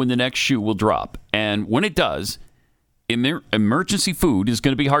know when the next shoe will drop. And when it does, emergency food is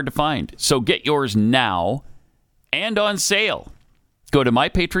going to be hard to find. So get yours now and on sale. Go to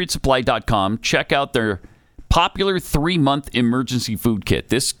mypatriotsupply.com. Check out their popular 3-month emergency food kit.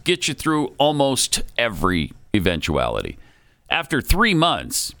 This gets you through almost every eventuality. After 3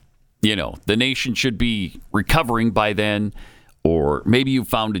 months, the nation should be recovering by then, or maybe you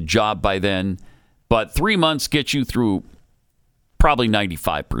found a job by then. But 3 months gets you through probably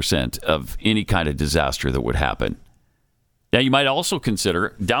 95% of any kind of disaster that would happen. Now, you might also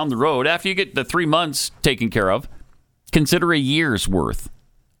consider down the road, after you get the 3 months taken care of, consider a year's worth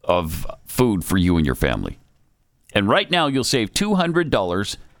of food for you and your family. And right now, you'll save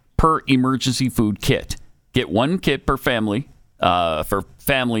 $200 per emergency food kit. Get one kit per family, for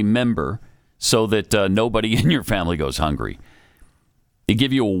family member, so that nobody in your family goes hungry. They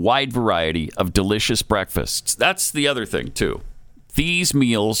give you a wide variety of delicious breakfasts. That's the other thing, too. These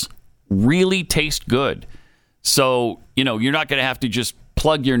meals really taste good. So, you're not going to have to just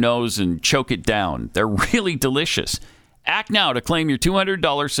plug your nose and choke it down. They're really delicious. Act now to claim your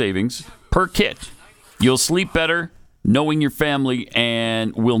 $200 savings per kit. You'll sleep better knowing your family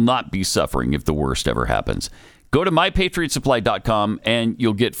and will not be suffering if the worst ever happens. Go to MyPatriotSupply.com and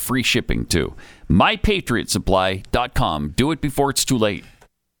you'll get free shipping, too. MyPatriotSupply.com. Do it before it's too late.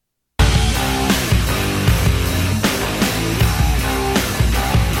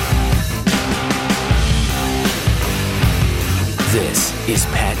 This is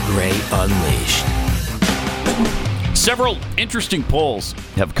Pat Gray Unleashed. Several interesting polls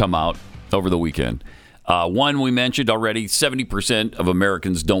have come out over the weekend. One we mentioned already, 70% of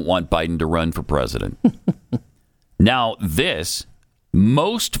Americans don't want Biden to run for president. Now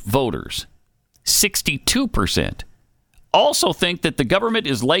most voters, 62%, also think that the government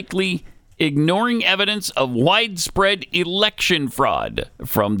is likely ignoring evidence of widespread election fraud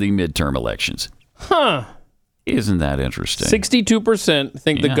from the midterm elections. Huh. Isn't that interesting? 62%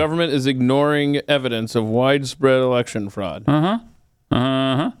 think the government is ignoring evidence of widespread election fraud.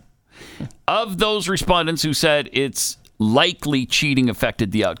 Of those respondents who said it's likely cheating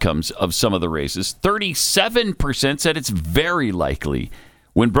affected the outcomes of some of the races, 37% said it's very likely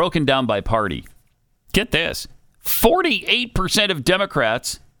when broken down by party. Get this, 48% of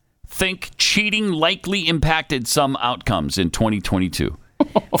Democrats think cheating likely impacted some outcomes in 2022.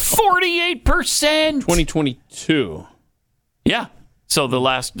 48%! 2022. Yeah. So the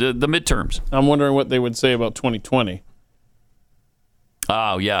midterms. I'm wondering what they would say about 2020.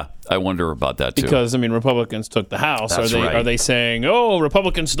 Oh, yeah. I wonder about that, too. Because, Republicans took the House. That's right. Are they saying,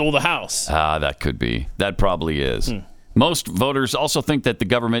 Republicans stole the House? That could be. That probably is. Most voters also think that the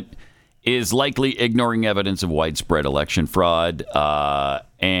government is likely ignoring evidence of widespread election fraud.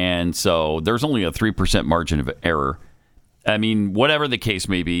 And so there's only a 3% margin of error. Whatever the case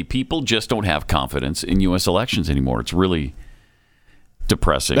may be, people just don't have confidence in U.S. elections anymore. It's really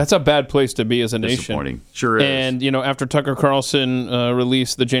depressing. That's a bad place to be as a nation. Disappointing. Sure is. And, after Tucker Carlson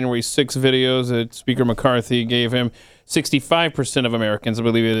released the January 6 videos that Speaker McCarthy gave him, 65% of Americans, I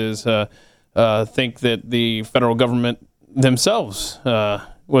believe it is, think that the federal government themselves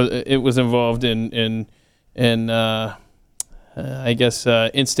was involved in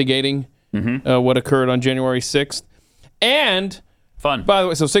instigating what occurred on January 6th. And fun. By the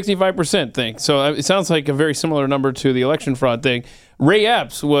way, so 65% think. So it sounds like a very similar number to the election fraud thing. Ray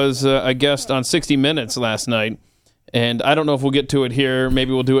Epps was a guest on 60 Minutes last night, and I don't know if we'll get to it here.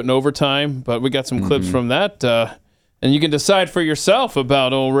 Maybe we'll do it in overtime, but we got some clips from that, and you can decide for yourself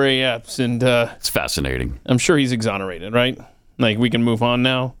about old Ray Epps. And it's fascinating. I'm sure he's exonerated, right? Like, we can move on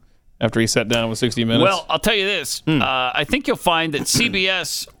now after he sat down with 60 Minutes. Well, I'll tell you this. I think you'll find that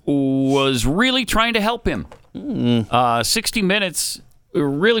CBS was really trying to help him. 60 Minutes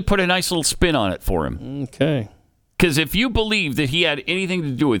really put a nice little spin on it for him. Okay. Because if you believe that he had anything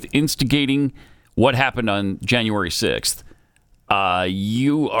to do with instigating what happened on January 6th,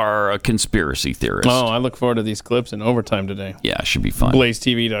 you are a conspiracy theorist. Oh, I look forward to these clips in overtime today. Yeah, it should be fun.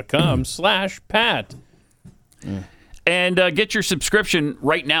 BlazeTV.com/Pat. And get your subscription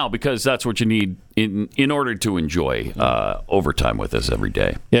right now, because that's what you need in order to enjoy overtime with us every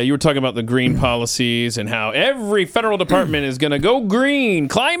day. Yeah, you were talking about the green policies and how every federal department is going to go green.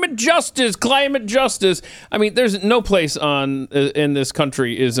 Climate justice. There's no place in this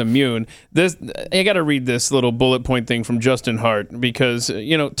country is immune. I got to read this little bullet point thing from Justin Hart because,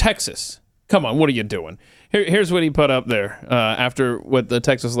 Texas. Come on, what are you doing? Here's what he put up there after what the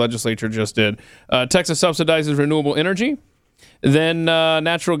Texas legislature just did. Texas subsidizes renewable energy. Then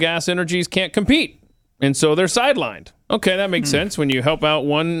natural gas energies can't compete. And so they're sidelined. Okay, that makes sense when you help out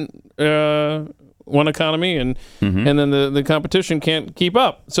one economy and then the competition can't keep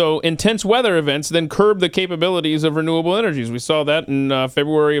up. So intense weather events then curb the capabilities of renewable energies. We saw that in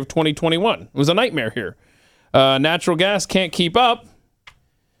February of 2021. It was a nightmare here. Natural gas can't keep up.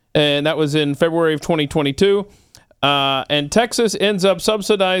 And that was in February of 2022. And Texas ends up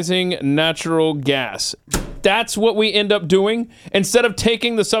subsidizing natural gas. That's what we end up doing. Instead of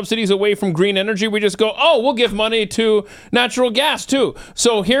taking the subsidies away from green energy, we just go, we'll give money to natural gas too.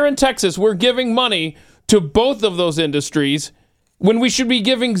 So here in Texas, we're giving money to both of those industries when we should be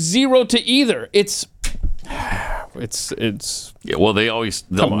giving zero to either. it's. Yeah, well,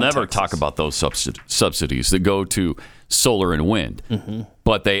 they'll never talk about those subsidies that go to solar and wind,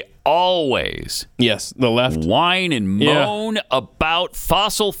 but they always the left whine and moan about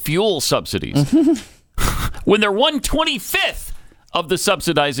fossil fuel subsidies when they're 1/25th of the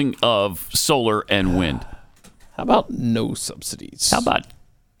subsidizing of solar and wind. How about no subsidies?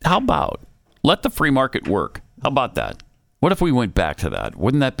 How about let the free market work? How about that? What if we went back to that?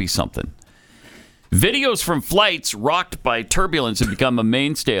 Wouldn't that be something? Videos from flights rocked by turbulence have become a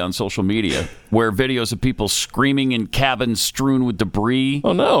mainstay on social media, where videos of people screaming in cabins strewn with debris.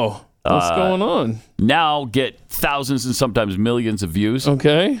 Oh, no. What's going on? Now get thousands and sometimes millions of views.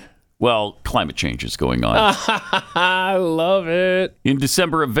 Okay. Well, climate change is going on. I love it. In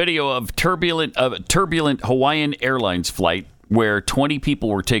December, a video of a turbulent Hawaiian Airlines flight where 20 people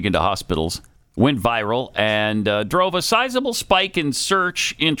were taken to hospitals went viral and drove a sizable spike in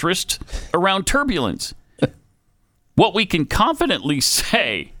search interest around turbulence. What we can confidently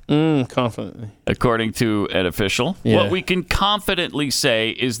say, according to an official, what we can confidently say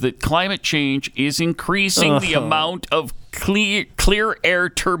is that climate change is increasing the amount of clear air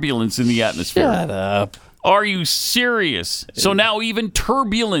turbulence in the atmosphere. Shut up. Are you serious? So now even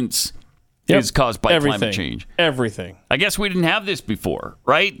turbulence is caused by climate change. Everything. I guess we didn't have this before,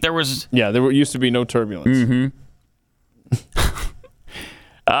 right? There used to be no turbulence.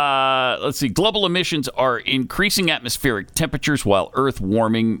 Let's see. Global emissions are increasing atmospheric temperatures while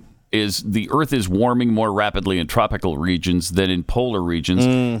the Earth is warming more rapidly in tropical regions than in polar regions.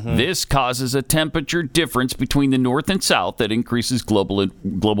 This causes a temperature difference between the north and south that increases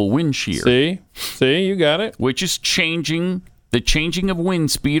global wind shear. See, you got it. Which is the changing of wind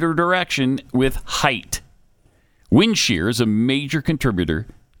speed or direction with height. Wind shear is a major contributor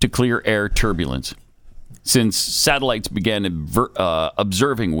to clear air turbulence. Since satellites began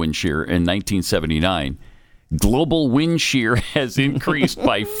observing wind shear in 1979, global wind shear has increased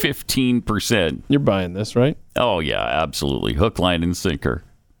by 15%. You're buying this, right? Oh, yeah, absolutely. Hook, line, and sinker.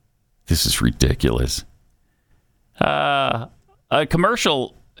 This is ridiculous. A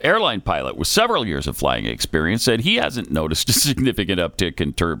commercial airline pilot with several years of flying experience said he hasn't noticed a significant uptick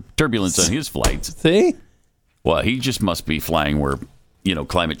in turbulence on his flights. See? Well, he just must be flying where,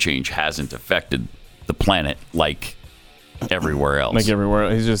 climate change hasn't affected the planet like everywhere else.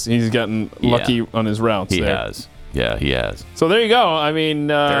 He's gotten lucky on his routes. He has. Yeah, he has. So there you go. I mean,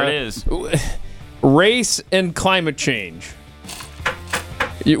 there it is. Race and climate change.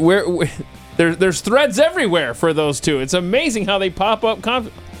 There's threads everywhere for those two. It's amazing how they pop up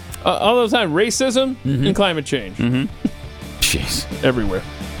all the time. Racism and climate change. Jeez. Everywhere.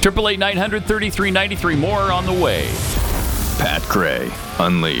 888-900-3393. More on the way. Pat Gray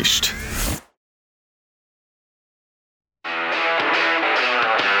Unleashed.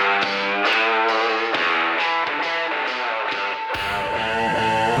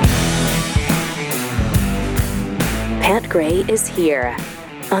 Pat Gray is here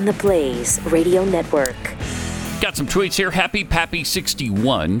on the Blaze Radio Network. Got some tweets here. Happy Pappy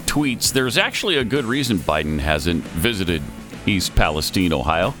 61 tweets, there's actually a good reason Biden hasn't visited East Palestine,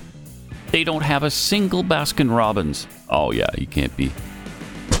 Ohio. They don't have a single Baskin Robbins. Oh yeah, you can't be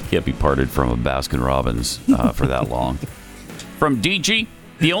parted from a Baskin Robbins for that long. From DG,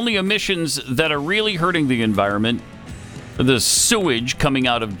 the only emissions that are really hurting the environment are the sewage coming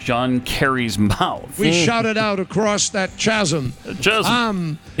out of John Kerry's mouth. We shouted out across that chasm.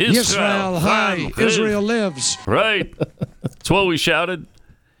 Israel high, Israel lives. Right. That's what we shouted.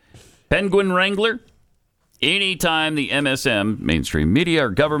 Penguin Wrangler. Anytime the MSM, mainstream media or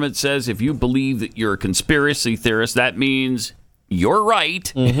government, says if you believe that you're a conspiracy theorist, that means you're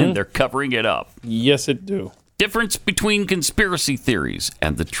right, and they're covering it up. Yes, it do. Difference between conspiracy theories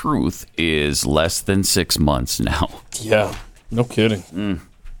and the truth is less than 6 months now. Yeah, no kidding.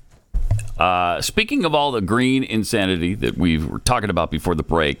 Speaking of all the green insanity that we were talking about before the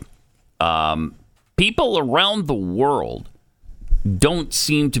break, people around the world don't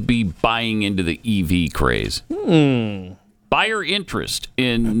seem to be buying into the EV craze. Buyer interest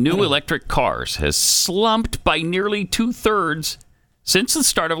in new electric cars has slumped by nearly 2/3 since the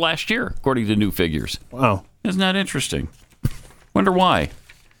start of last year, according to new figures. Wow. Isn't that interesting? Wonder why.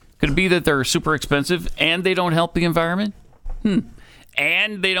 Could it be that they're super expensive and they don't help the environment?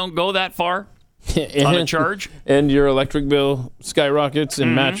 And they don't go that far on a charge? And your electric bill skyrockets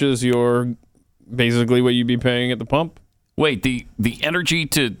and matches your basically what you'd be paying at the pump? Wait, the energy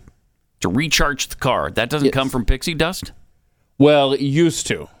to recharge the car, that doesn't come from pixie dust? Well, it used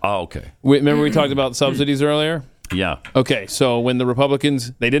to. Oh, okay. Remember we talked about subsidies earlier? Yeah. Okay, so when the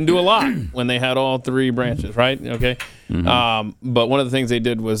Republicans, they didn't do a lot when they had all three branches, right? Okay. But one of the things they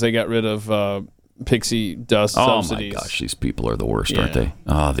did was they got rid of pixie dust subsidies. Oh, my gosh. These people are the worst, aren't they?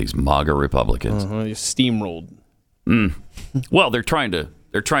 Oh, these MAGA Republicans. They steamrolled. Well, they're trying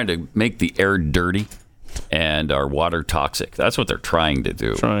to make the air dirty and our water toxic. That's what they're trying to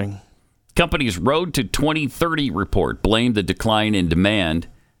do. Company's Road to 2030 report blamed the decline in demand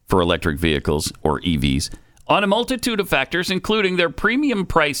for electric vehicles, or EVs, on a multitude of factors, including their premium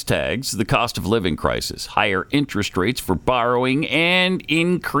price tags, the cost of living crisis, higher interest rates for borrowing, and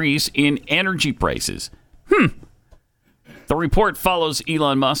increase in energy prices. The report follows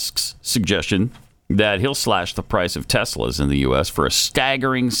Elon Musk's suggestion that he'll slash the price of Teslas in the U.S. for a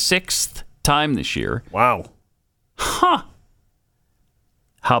staggering 6th time this year. Wow. How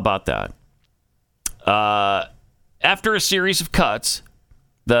about that? After a series of cuts,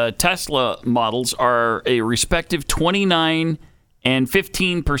 the Tesla models are a respective 29% and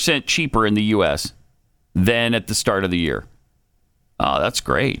 15% cheaper in the U.S. than at the start of the year. Oh, that's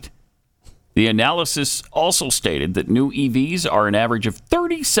great. The analysis also stated that new EVs are an average of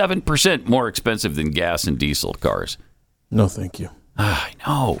 37% more expensive than gas and diesel cars. No, thank you. I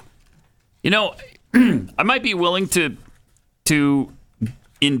know. You know, I might be willing to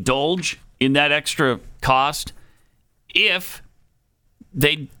indulge in that extra cost if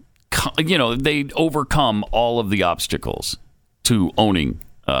they'd overcome all of the obstacles to owning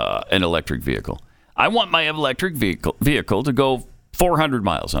an electric vehicle. I want my electric vehicle to go 400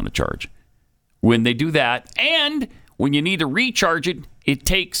 miles on a charge. When they do that, and when you need to recharge it, it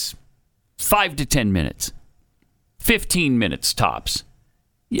takes 5 to 10 minutes, 15 minutes tops.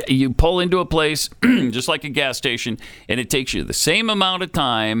 You pull into a place, just like a gas station, and it takes you the same amount of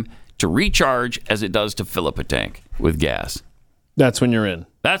time to recharge as it does to fill up a tank with gas. That's when you're in.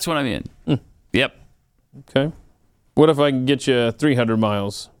 That's when I'm in. Yep. Okay. What if I can get you 300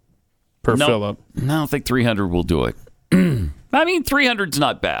 miles per fill up? I don't think 300 will do it. I mean, 300's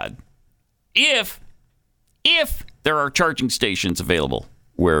not bad. If there are charging stations available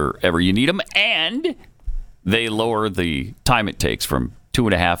wherever you need them, and they lower the time it takes from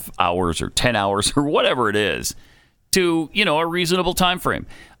 2.5 hours or 10 hours or whatever it is to, a reasonable time frame.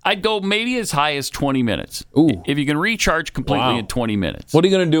 I'd go maybe as high as 20 minutes. Ooh. If you can recharge completely in 20 minutes. What are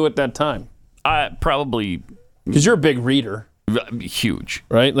you going to do at that time? Probably... Because you're a big reader. Huge.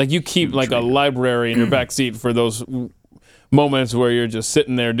 Right? Like you keep a library in your back seat for those moments where you're just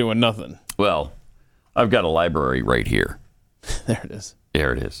sitting there doing nothing. Well, I've got a library right here. There it is.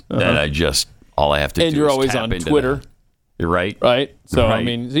 There it is. And all I have to do is tap into that. And you're always on Twitter. You're right. Right. So, right. I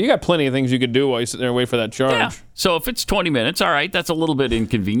mean, so you got plenty of things you could do while you sit there and wait for that charge. Yeah. So if it's 20 minutes, all right, that's a little bit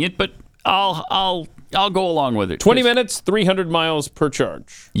inconvenient, but I'll go along with it. 20 minutes, 300 miles per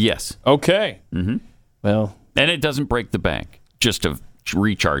charge. Yes. Okay. Mm-hmm. Well. And it doesn't break the bank just to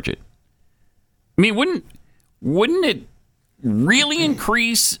recharge it. I mean, wouldn't it really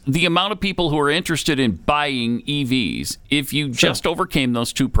increase the amount of people who are interested in buying EVs if you just overcame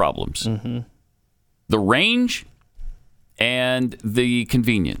those two problems? Mm-hmm. The range and the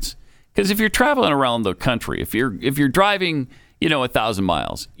convenience. Because if you're traveling around the country, if you're driving, 1,000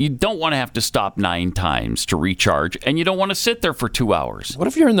 miles, you don't want to have to stop 9 times to recharge, and you don't want to sit there for 2 hours. What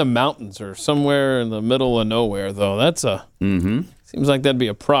if you're in the mountains or somewhere in the middle of nowhere, though? That's seems like that'd be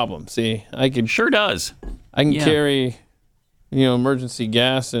a problem. See, Sure does. I can carry, emergency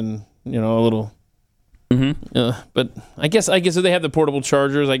gas and, a little. But I guess if they have the portable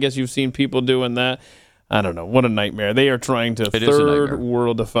chargers, I guess you've seen people doing that. I don't know. What a nightmare. They are trying to third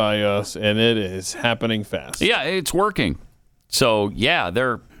worldify us, and it is happening fast. Yeah, it's working. So,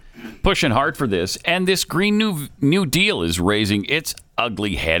 they're pushing hard for this. And this Green New Deal is raising its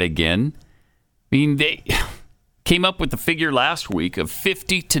ugly head again. I mean, they came up with the figure last week of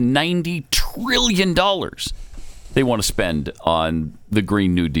 $50 to $90 trillion they want to spend on the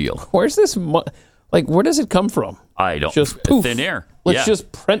Green New Deal. Where's this where does it come from? I don't. Just poof. Thin air. Let's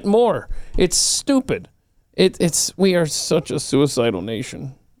just print more. It's stupid. We are such a suicidal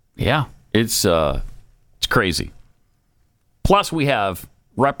nation. Yeah, it's crazy. Plus, we have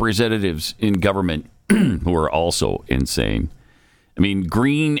representatives in government who are also insane. I mean,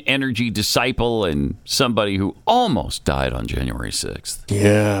 green energy disciple and somebody who almost died on January 6th.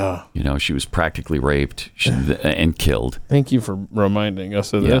 Yeah. She was practically raped and killed. Thank you for reminding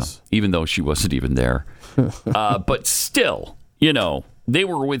us of this. Even though she wasn't even there. But still, they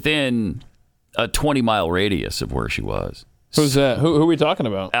were within a 20-mile radius of where she was. Who's that? Who are we talking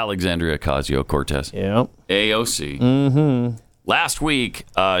about? Alexandria Ocasio-Cortez. Yeah. AOC. Mm-hmm. Last week,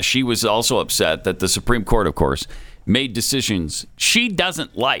 she was also upset that the Supreme Court, of course, made decisions she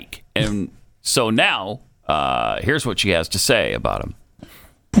doesn't like. And so now, here's what she has to say about them.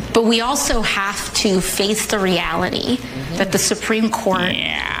 But we also have to face the reality that the Supreme Court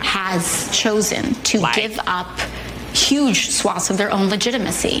has chosen to give up huge swaths of their own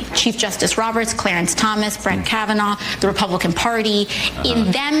legitimacy. Chief Justice Roberts, Clarence Thomas, Brett Kavanaugh, the Republican Party,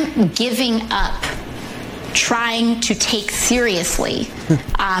 in them giving up trying to take seriously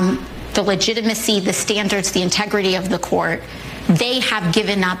the legitimacy, the standards, the integrity of the court, they have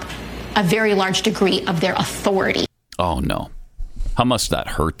given up a very large degree of their authority. Oh, no. How must that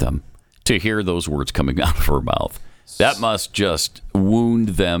hurt them to hear those words coming out of her mouth? That must just wound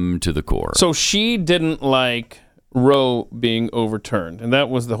them to the core. So she didn't like Roe being overturned, and that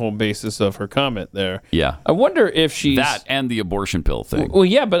was the whole basis of her comment there. Yeah. I wonder if she's... That and the abortion pill thing. Well,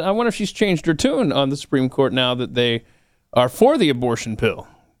 yeah, but I wonder if she's changed her tune on the Supreme Court now that they are for the abortion pill.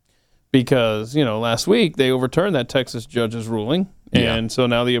 Because, last week they overturned that Texas judge's ruling, and so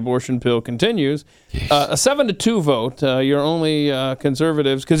now the abortion pill continues. A 7-2 vote. You're only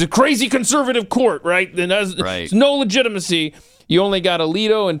conservatives, because a crazy conservative court, right? And there's no legitimacy. You only got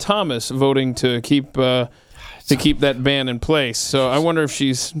Alito and Thomas voting to keep that ban in place. So I wonder if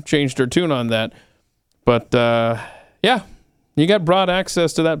she's changed her tune on that. But, yeah, you got broad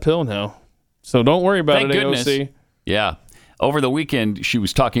access to that pill now. So don't worry about it, goodness. AOC. Yeah. Over the weekend, she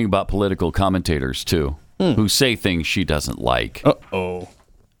was talking about political commentators, too, who say things she doesn't like. Uh-oh.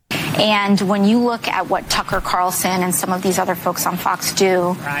 And when you look at what Tucker Carlson and some of these other folks on Fox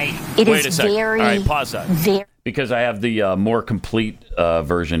do, it is very... All right, pause that. Because I have the more complete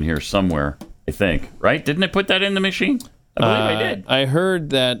version here somewhere, I think. Right? Didn't I put that in the machine? I believe I did. I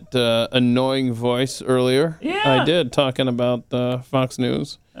heard that annoying voice earlier. Yeah. I did, talking about Fox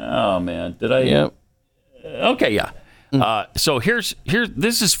News. Oh, man. Did I? Yeah. Okay, yeah. So here's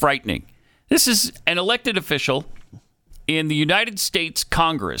this is frightening. This is an elected official in the United States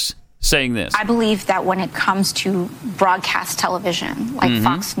Congress saying this. I believe that when it comes to broadcast television, like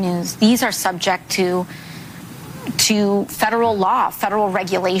Fox News, these are subject to federal law, federal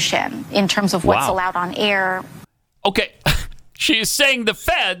regulation in terms of what's allowed on air. Okay. She is saying the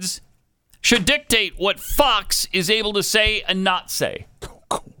feds should dictate what Fox is able to say and not say.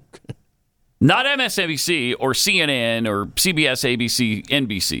 Not MSNBC or CNN or CBS, ABC,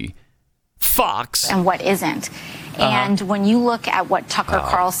 NBC. Fox. And what isn't. And when you look at what Tucker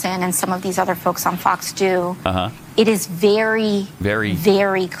Carlson and some of these other folks on Fox do, it is very,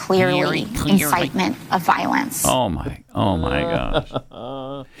 very clearly incitement of violence. Oh my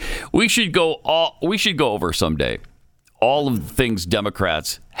gosh. We should go over someday all of the things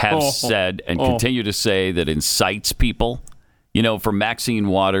Democrats have said and continue to say that incites people. From Maxine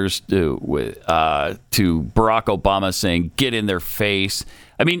Waters to Barack Obama saying, get in their face.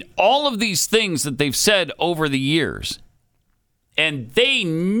 I mean, all of these things that they've said over the years. And they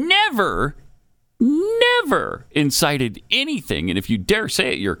never incited anything. And if you dare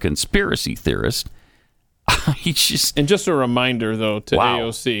say it, you're a conspiracy theorist. And just a reminder, though, to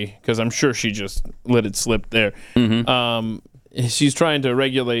AOC, because I'm sure she just let it slip there. She's trying to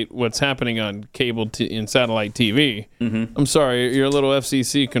regulate what's happening on cable and satellite TV. I'm sorry, your little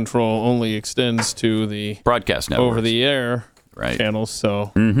FCC control only extends to the broadcast networks, over-the-air channels.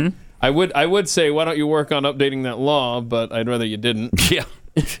 So I would say, why don't you work on updating that law? But I'd rather you didn't. Yeah,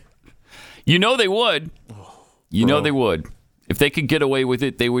 they would. They would. If they could get away with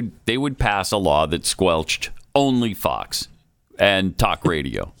it, they would pass a law that squelched only Fox and talk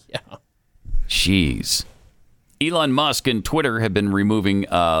radio. Yeah. Jeez. Elon Musk and Twitter have been removing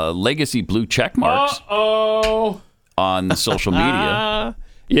legacy blue check marks on social media.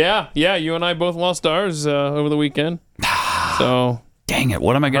 Yeah. You and I both lost ours over the weekend. So, dang it!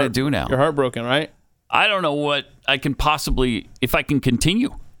 What am I going to do now? You're heartbroken, right? I don't know what I can possibly, if I can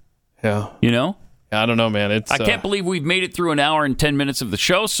continue. Yeah. I don't know, man. I can't believe we've made it through an hour and 10 minutes of the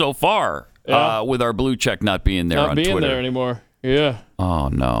show so far with our blue check not being there on Twitter. Not being there anymore. Yeah. Oh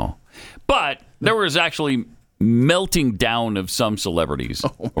no! But there was actually melting down of some celebrities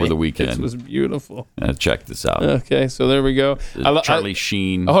over the weekend. This was beautiful. Check this out. Okay, so there we go. Charlie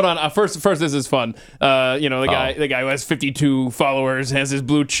Sheen. Hold on. First, this is fun. The guy who has 52 followers has his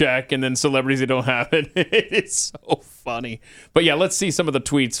blue check, and then celebrities that don't have it. It's so funny. But yeah, let's see some of the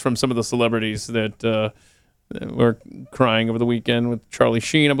tweets from some of the celebrities that were crying over the weekend. With Charlie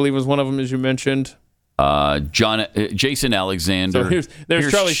Sheen, I believe was one of them, as you mentioned. Jason Alexander. So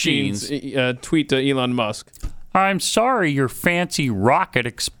there's Charlie Sheen's tweet to Elon Musk. I'm sorry your fancy rocket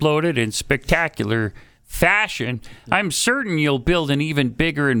exploded in spectacular fashion. I'm certain you'll build an even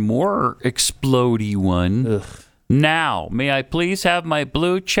bigger and more explodey one. Ugh. Now, may I please have my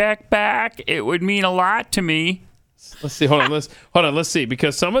blue check back? It would mean a lot to me. Let's see. Hold on. Let's see,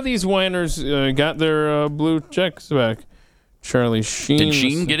 because some of these whiners got their blue checks back. Charlie Sheen. Did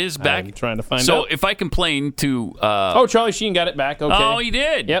Sheen get his back? I'm trying to find out. So if I complain to... Charlie Sheen got it back. Okay. Oh, he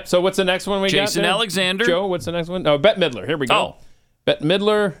did. Yep. So what's the next one we got? Jason Alexander. Joe, what's the next one? Oh, Bette Midler. Here we go. Oh. Bette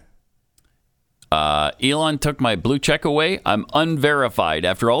Midler. Elon took my blue check away. I'm unverified.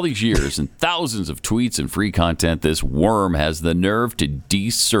 After all these years and thousands of tweets and free content, this worm has the nerve to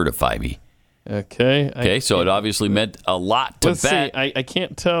decertify me. Okay. So it obviously meant a lot to Let's Bette. see. I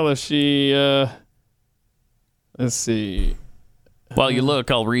can't tell if she... let's see. While you look,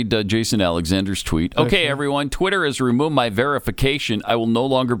 I'll read Jason Alexander's tweet. Okay, everyone, Twitter has removed my verification. I will no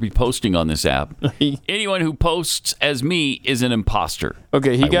longer be posting on this app. Anyone who posts as me is an imposter.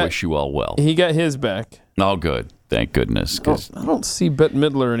 Okay, I wish you all well. He got his back. Oh, good. Thank goodness. I don't see Bette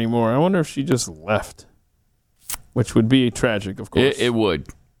Midler anymore. I wonder if she just left, which would be tragic, of course. It would.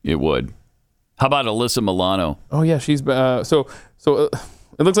 It would. How about Alyssa Milano? Oh, yeah, she's back. So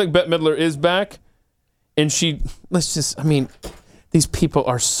it looks like Bette Midler is back, and these people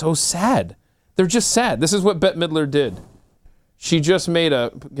are so sad. They're just sad. This is what Bette Midler did. She just made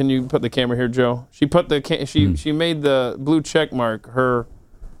can you put the camera here, Joe? She put she made the blue check mark her.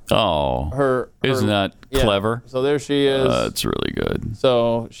 Isn't that clever? So there she is. That's really good.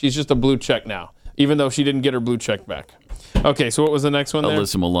 So she's just a blue check now, even though she didn't get her blue check back. Okay, so what was the next one there?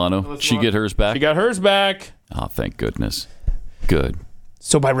 Alyssa Milano. She get hers back? She got hers back. Oh, thank goodness. Good.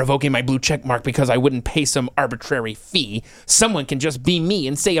 So by revoking my blue check mark because I wouldn't pay some arbitrary fee, someone can just be me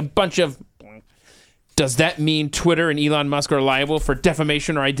and say a bunch of... Does that mean Twitter and Elon Musk are liable for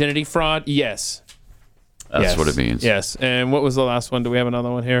defamation or identity fraud? Yes. That's what it means. Yes. And what was the last one? Do we have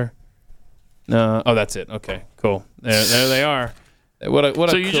another one here? No. Oh, that's it. Okay, cool. There they are. What a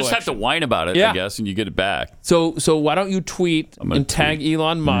so you just have to whine about it, I guess, and you get it back. So why don't you tweet and tag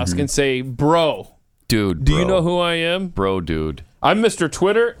Elon Musk and say, bro, dude, do you know who I am? Bro, dude. I'm Mr.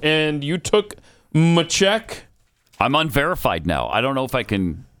 Twitter, and you took my check. I'm unverified now. I don't know if I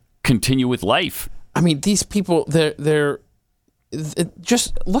can continue with life. I mean, these people, they're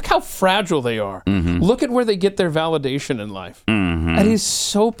just look how fragile they are. Mm-hmm. Look at where they get their validation in life. Mm-hmm. That is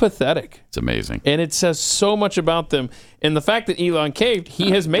so pathetic. It's amazing. And it says so much about them. And the fact that Elon caved,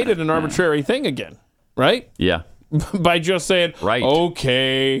 he has made it an arbitrary thing again, right? Yeah. By just saying,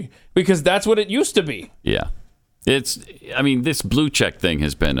 okay, because that's what it used to be. Yeah. This blue check thing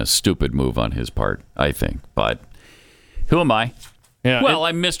has been a stupid move on his part, I think. But who am I? Yeah, well,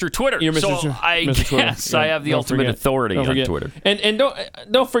 I'm Mr. Twitter. You're Mr. So I guess I have the ultimate authority on Twitter. And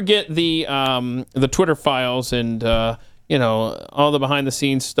don't forget the Twitter files and all the behind the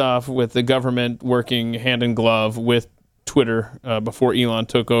scenes stuff with the government working hand in glove with Twitter before Elon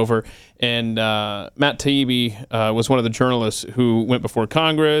took over. And Matt Taibbi was one of the journalists who went before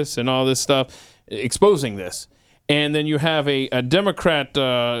Congress and all this stuff exposing this. And then you have a Democrat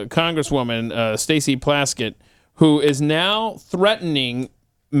Congresswoman, Stacey Plaskett, who is now threatening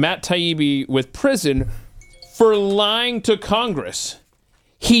Matt Taibbi with prison for lying to Congress.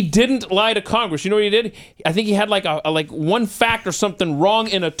 He didn't lie to Congress. You know what he did? I think he had like one fact or something wrong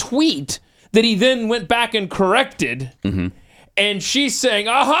in a tweet that he then went back and corrected. Mm-hmm. And she's saying,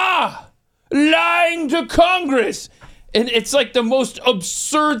 aha, lying to Congress. And it's like the most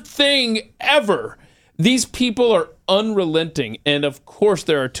absurd thing ever. These people are unrelenting, and of course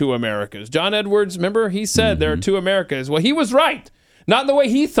there are two Americas. John Edwards, remember, he said there are two Americas. Well, he was right. Not in the way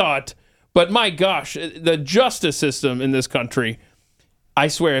he thought, but my gosh, the justice system in this country, I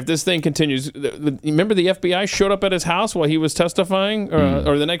swear, if this thing continues, remember the FBI showed up at his house while he was testifying,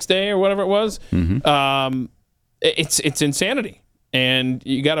 or the next day, or whatever it was? Mm-hmm. It's insanity. And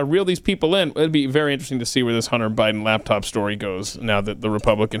you got to reel these people in. It'd be very interesting to see where this Hunter Biden laptop story goes now that the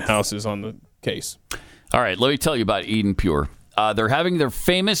Republican House is on the case. All right, let me tell you about Eden Pure. They're having their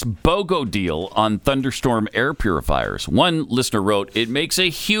famous BOGO deal on Thunderstorm air purifiers. One listener wrote, "It makes a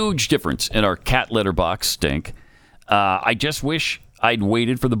huge difference in our cat litter box stink. I just wish I'd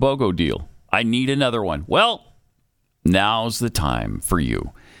waited for the BOGO deal. I need another one." Well, now's the time for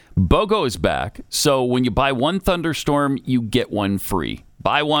you. BOGO is back, so when you buy one Thunderstorm, you get one free.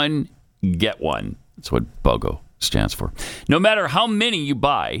 Buy one, get one. That's what BOGO stands for. No matter how many you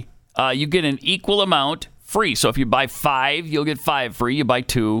buy, you get an equal amount free. So if you buy 5, you'll get 5 free. You buy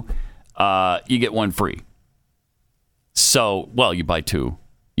 2, you get 1 free. So, well, you buy 2,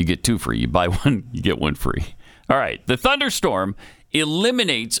 you get 2 free. You buy 1, you get 1 free. All right. The Thunderstorm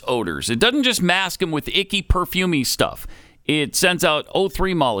eliminates odors. It doesn't just mask them with icky, perfumey stuff. It sends out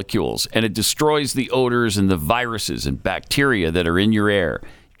O3 molecules, and it destroys the odors and the viruses and bacteria that are in your air.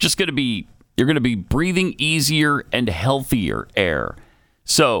 You're going to be breathing easier and healthier air.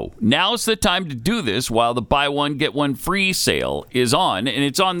 So now's the time to do this while the buy one, get one free sale is on, and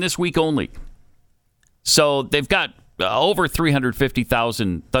it's on this week only. So they've got over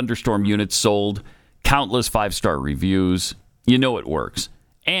 350,000 thunderstorm units sold, countless 5-star reviews. You know it works.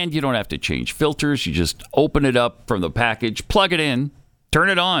 And you don't have to change filters. You just open it up from the package, plug it in, turn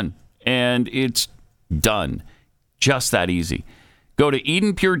it on, and it's done. Just that easy. Go to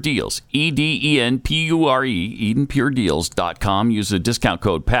Eden Pure Deals, EDENPURE, EdenPureDeals.com. Use the discount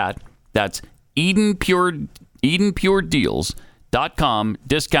code PAT. That's EdenPureDeals.com,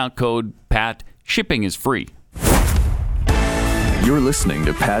 discount code PAT. Shipping is free. You're listening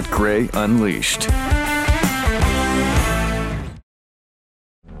to Pat Gray Unleashed.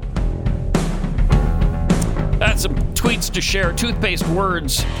 That's some tweets to share. Toothpaste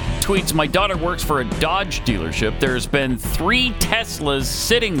Words tweets, my daughter works for a Dodge dealership. There's been 3 Teslas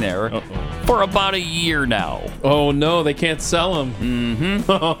sitting there for about a year now. Oh, no, they can't sell them.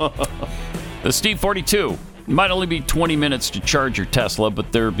 The Steve 42. Might only be 20 minutes to charge your Tesla,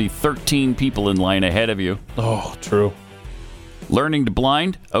 but there'll be 13 people in line ahead of you. Oh, true. Learning to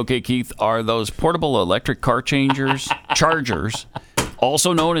blind? Okay, Keith, are those portable electric car chargers,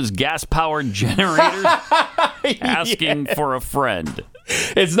 also known as gas-powered generators, asking for a friend?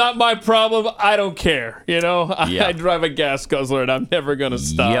 It's not my problem. I don't care. You know, I drive a gas guzzler, and I'm never going to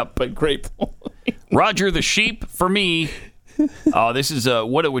stop, but grateful. Roger the Sheep, for me, this is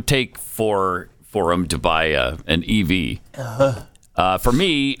what it would take for him to buy an EV. For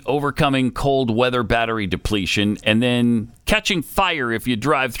me, overcoming cold weather battery depletion and then catching fire if you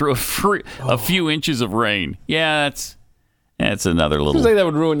drive through a few inches of rain. Yeah, that's another little that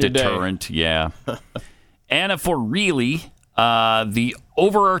would ruin deterrent. Your day. Yeah. Anna, for really, the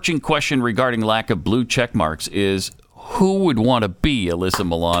overarching question regarding lack of blue check marks is, who would want to be Alyssa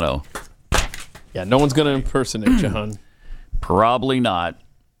Milano? Yeah, no one's going to impersonate you, hon. Probably not.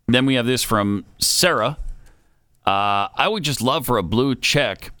 Then we have this from Sarah. I would just love for a blue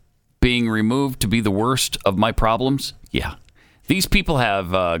check being removed to be the worst of my problems. Yeah. These people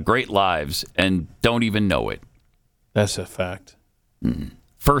have great lives and don't even know it. That's a fact.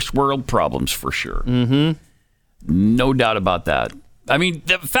 First world problems for sure. Mm-hmm. No doubt about that. I mean,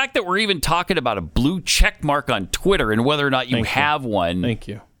 the fact that we're even talking about a blue check mark on Twitter and whether or not you have one Thank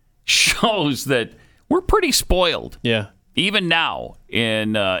you. shows that we're pretty spoiled. Yeah. Even now,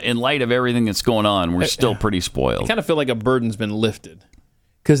 in light of everything that's going on, we're still pretty spoiled. I kind of feel like a burden's been lifted.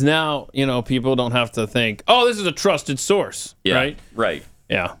 Because now, people don't have to think, oh, this is a trusted source, right? Right.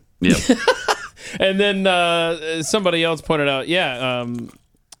 Yeah. Yep. And then somebody else pointed out,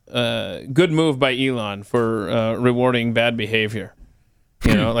 good move by Elon for rewarding bad behavior.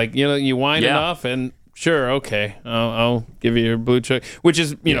 You whine enough and sure, okay, I'll give you your blue check, which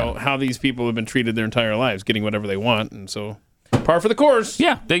is, how these people have been treated their entire lives, getting whatever they want. And so, par for the course.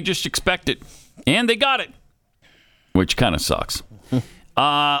 Yeah, they just expect it. And they got it, which kind of sucks.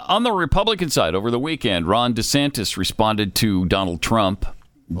 On the Republican side, over the weekend, Ron DeSantis responded to Donald Trump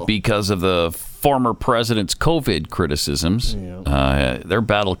because of the former president's COVID criticisms. Their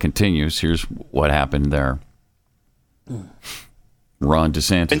battle continues. Here's what happened there. Ron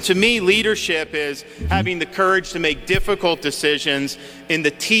DeSantis. And to me, leadership is having the courage to make difficult decisions in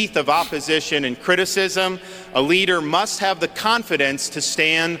the teeth of opposition and criticism. A leader must have the confidence to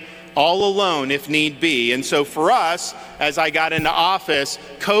stand all alone if need be. And so for us, as I got into office,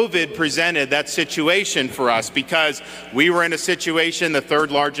 COVID presented that situation for us because we were in a situation, the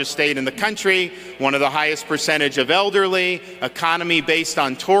 3rd largest state in the country, one of the highest percentage of elderly, economy based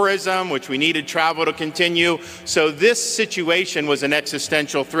on tourism, which we needed travel to continue. So this situation was an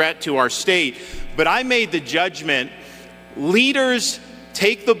existential threat to our state. But I made the judgment, leaders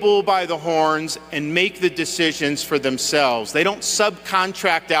take the bull by the horns and make the decisions for themselves. They don't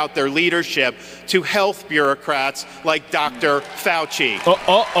subcontract out their leadership to health bureaucrats like Dr. Fauci.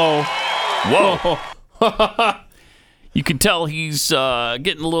 Whoa. You can tell he's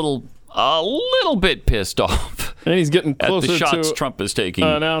getting a little bit pissed off. And he's getting closer at the shots to Trump is taking.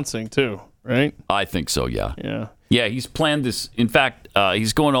 Announcing, too, right? I think so, yeah. Yeah, he's planned this. In fact,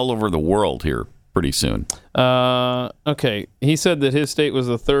 he's going all over the world here pretty soon. Okay. He said that his state was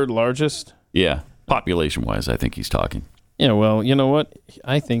the 3rd largest. Yeah. Population-wise, I think he's talking. Yeah, well, you know what?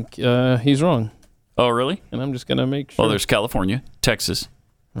 I think he's wrong. Oh, really? And I'm just going to make sure. Well, there's California, Texas.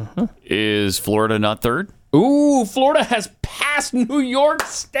 Is Florida not 3rd? Ooh, Florida has passed New York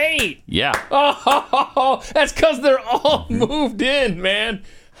State. Yeah. Oh, that's because they're all moved in, man.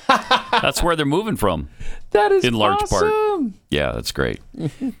 That's where they're moving from. That is in large awesome. part. Yeah, that's great.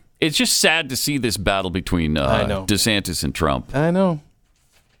 It's just sad to see this battle between DeSantis and Trump. I know.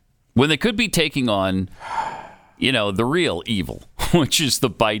 When they could be taking on, the real evil, which is the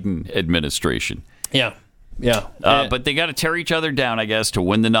Biden administration. Yeah. Yeah. But they got to tear each other down, I guess, to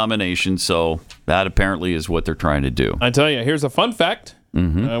win the nomination. So that apparently is what they're trying to do. I tell you, here's a fun fact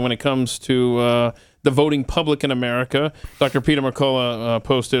when it comes to the voting public in America. Dr. Peter McCullough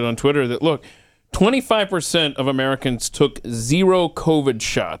posted on Twitter that, look, 25% of Americans took 0 COVID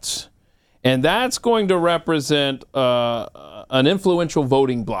shots. And that's going to represent an influential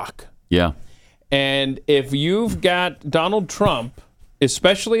voting bloc. Yeah. And if you've got Donald Trump,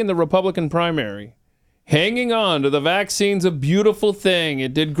 especially in the Republican primary, hanging on to the vaccine's a beautiful thing.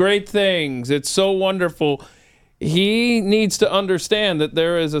 It did great things. It's so wonderful. He needs to understand that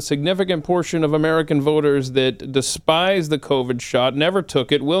there is a significant portion of American voters that despise the COVID shot, never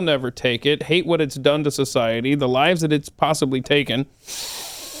took it, will never take it, hate what it's done to society, the lives that it's possibly taken,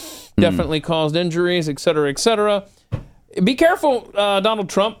 definitely caused injuries, et cetera, et cetera. Be careful, Donald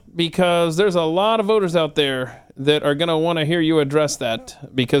Trump, because there's a lot of voters out there that are going to want to hear you address that,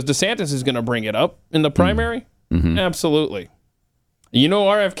 because DeSantis is going to bring it up in the primary. Absolutely. You know,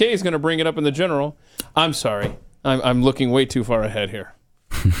 RFK is going to bring it up in the general. I'm sorry. I'm looking way too far ahead here.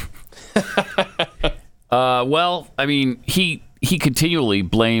 Well, I mean, he continually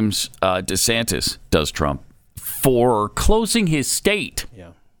blames DeSantis, does Trump, for closing his state,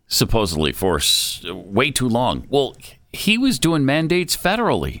 supposedly for way too long. Well, he was doing mandates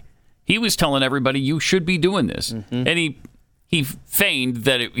federally. He was telling everybody you should be doing this. And he feigned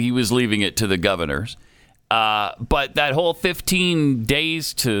that he was leaving it to the governors. But that whole 15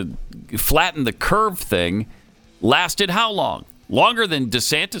 days to flatten the curve thing lasted how long? Longer than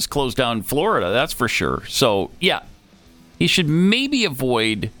DeSantis closed down Florida, that's for sure. So, yeah, he should maybe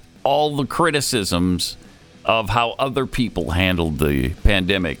avoid all the criticisms of how other people handled the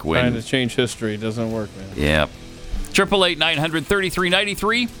pandemic. Trying to change history doesn't work, man. Yeah.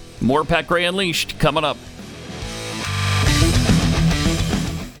 888-900-3393. More Pat Gray Unleashed coming up.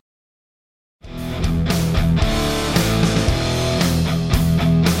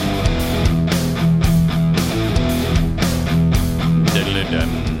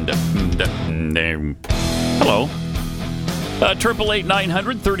 Hello.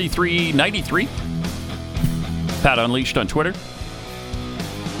 888-900-3393. Pat Unleashed on Twitter.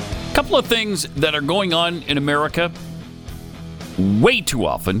 A couple of things that are going on in America way too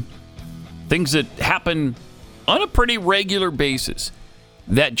often. Things that happen on a pretty regular basis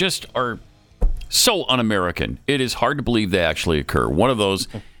that just are so un-American. It is hard to believe they actually occur. One of those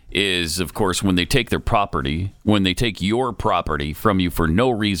is, of course, when they take their property, when they take your property from you for no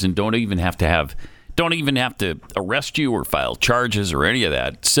reason, don't even have to arrest you or file charges or any of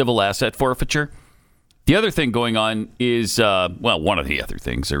that. Civil asset forfeiture. The other thing going on is, one of the other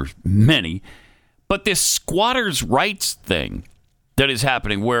things, there's many, but this squatters' rights thing that is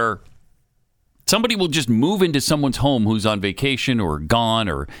happening where somebody will just move into someone's home who's on vacation or gone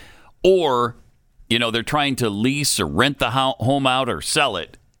or you know, they're trying to lease or rent the home out or sell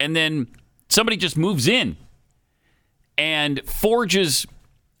it, and then somebody just moves in and forges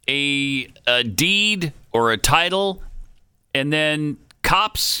a deed or a title, and then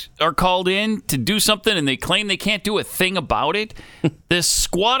cops are called in to do something and they claim they can't do a thing about it. This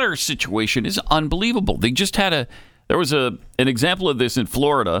squatter situation is unbelievable. They just had there was an example of this in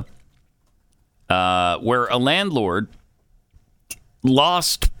Florida where a landlord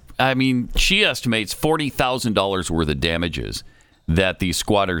lost, she estimates $40,000 worth of damages that the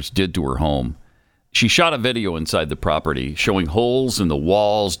squatters did to her home. She shot a video inside the property showing holes in the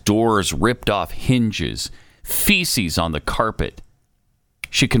walls, doors ripped off hinges, feces on the carpet.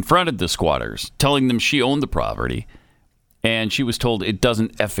 She confronted the squatters, telling them she owned the property, and she was told it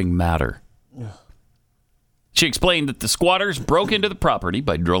doesn't effing matter. She explained that the squatters broke into the property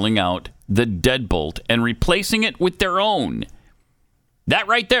by drilling out the deadbolt and replacing it with their own. That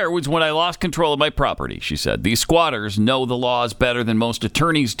right there was when I lost control of my property, she said. These squatters know the laws better than most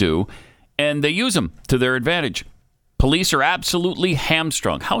attorneys do, and they use them to their advantage. Police are absolutely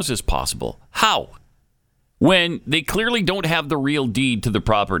hamstrung. How is this possible? How? When they clearly don't have the real deed to the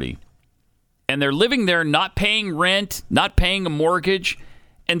property, and they're living there not paying rent, not paying a mortgage,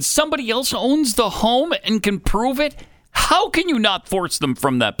 and somebody else owns the home and can prove it, how can you not force them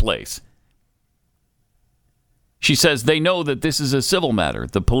from that place? She says they know that this is a civil matter.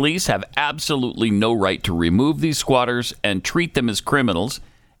 The police have absolutely no right to remove these squatters and treat them as criminals,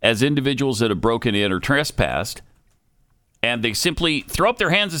 as individuals that have broken in or trespassed, and they simply throw up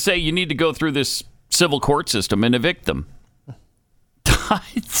their hands and say, you need to go through this civil court system and evict them.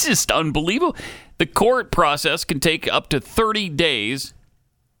 It's just unbelievable. The court process can take up to 30 days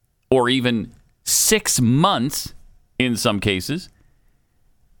or even 6 months in some cases.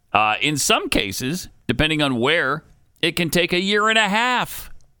 In some cases, depending on where, it can take a year and a half.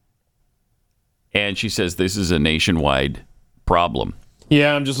 And she says this is a nationwide problem.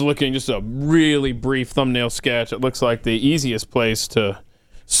 Yeah, I'm just looking, just a really brief thumbnail sketch. It looks like the easiest place to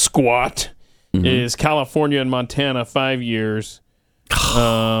squat is California and Montana, 5 years.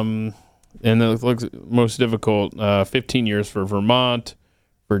 And it looks most difficult, 15 years for Vermont,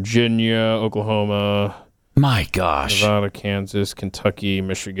 Virginia, Oklahoma. My gosh. Nevada, Kansas, Kentucky,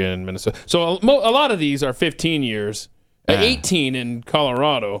 Michigan, Minnesota. So a lot of these are 15 years, 18 in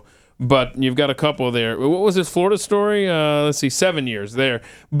Colorado. But you've got a couple there. What was this Florida story? Let's see, 7 years there.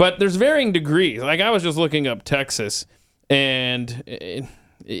 But there's varying degrees. Like I was just looking up Texas, and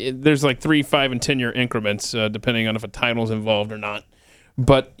there's like 3, 5, and 10-year increments, depending on if a title's involved or not.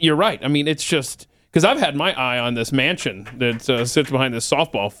 But you're right. I mean, it's just because I've had my eye on this mansion that sits behind this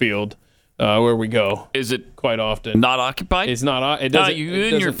softball field where we go. Is it quite often not occupied? It's not. It No, doesn't. you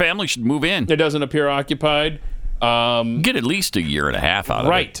and your family should move in. It doesn't appear occupied. Get at least a year and a half out of it.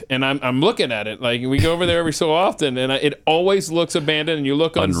 Right, and I'm looking at it. Like we go over there every so often, and it always looks abandoned. And you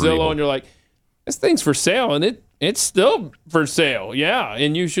look on Zillow, and you're like, "This thing's for sale," and it's still for sale. Yeah,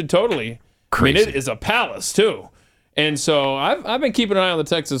 and you should totally. Crazy. I mean, it is a palace too, and so I've been keeping an eye on the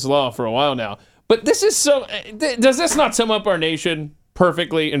Texas law for a while now. But this is so. Does this not sum up our nation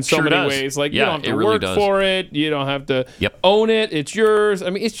perfectly in so Sure many does. ways? Like Yeah, you don't have it to really work does. for it. You don't have to own it. It's yours.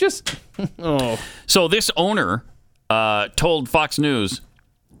 I mean, it's just. Oh. So this owner told Fox News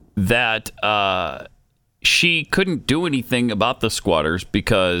that she couldn't do anything about the squatters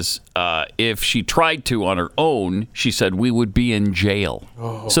because if she tried to on her own, she said, we would be in jail.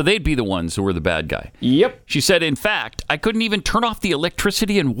 Oh. So they'd be the ones who were the bad guy. Yep. She said, in fact, I couldn't even turn off the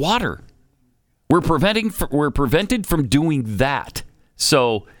electricity and water. We're prevented from doing that.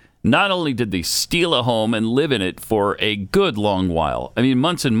 So not only did they steal a home and live in it for a good long while, I mean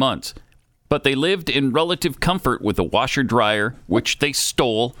months and months, but they lived in relative comfort with a washer-dryer, which they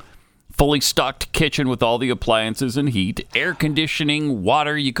stole, fully stocked kitchen with all the appliances and heat, air conditioning,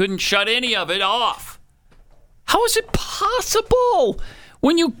 water. You couldn't shut any of it off. How is it possible?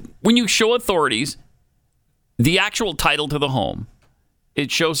 When you show authorities the actual title to the home,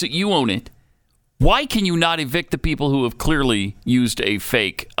 it shows that you own it. Why can you not evict the people who have clearly used a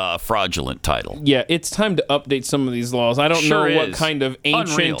fake, fraudulent title? Yeah, it's time to update some of these laws. I don't know what kind of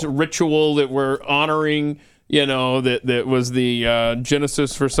ancient ritual that we're honoring, that was the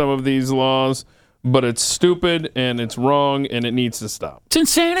genesis for some of these laws, but it's stupid and it's wrong and it needs to stop. It's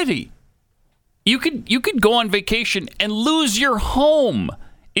insanity. You could go on vacation and lose your home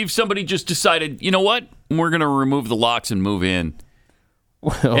if somebody just decided, you know what, we're going to remove the locks and move in.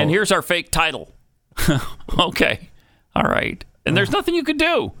 Well, and here's our fake title. Okay. All right. And there's nothing you could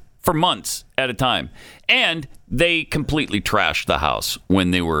do for months at a time. And they completely trashed the house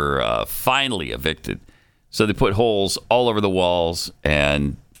when they were finally evicted. So they put holes all over the walls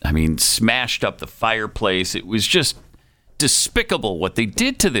and, smashed up the fireplace. It was just despicable what they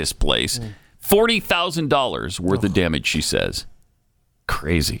did to this place. $40,000 worth of damage, she says.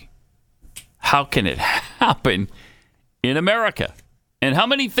 Crazy. How can it happen in America? And how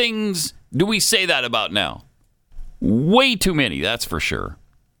many things do we say that about now? Way too many, that's for sure.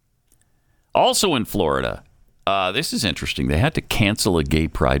 Also in Florida, this is interesting. They had to cancel a gay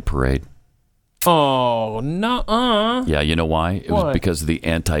pride parade. Oh, nuh-uh. Yeah, you know why? It was because of the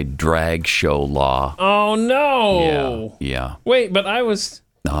anti-drag show law. Oh, no. Yeah. Wait, but I was...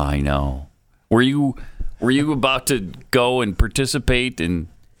 I know. Were you about to go and participate in...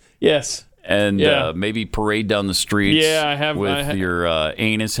 Yes. And maybe parade down the streets with your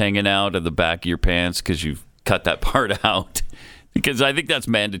anus hanging out of the back of your pants because you've cut that part out. Because I think that's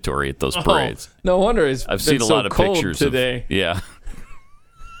mandatory at those parades. No wonder I've seen a lot of pictures today. Your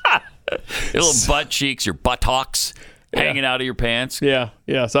little butt cheeks, your buttocks hanging out of your pants. Yeah.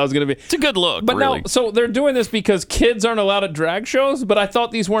 So I was going to be... It's a good look, but really. Now, so they're doing this because kids aren't allowed at drag shows, but I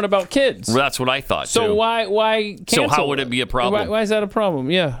thought these weren't about kids. Well, that's what I thought, so too. Why cancel? So how would it be a problem? Why is that a problem?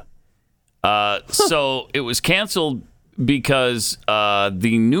 Yeah. So it was canceled because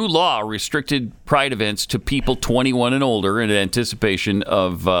the new law restricted pride events to people 21 and older in anticipation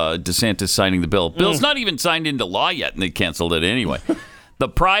of DeSantis signing the bill. Bill's not even signed into law yet, and they canceled it anyway. The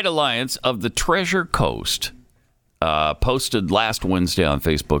Pride Alliance of the Treasure Coast posted last Wednesday on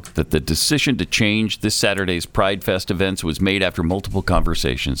Facebook that the decision to change this Saturday's Pride Fest events was made after multiple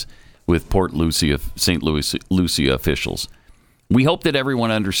conversations with St. Lucia officials. We hope that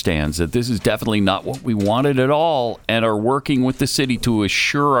everyone understands that this is definitely not what we wanted at all and are working with the city to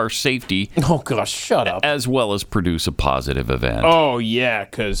assure our safety. Oh, gosh, shut up. As well as produce a positive event. Oh, yeah,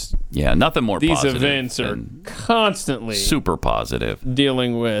 because... Yeah, nothing more positive. These events are constantly... Super positive.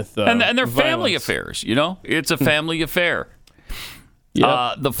 Dealing with and they're violence. Family affairs, It's a family affair.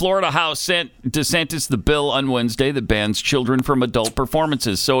 Yep. The Florida House sent DeSantis the bill on Wednesday that bans children from adult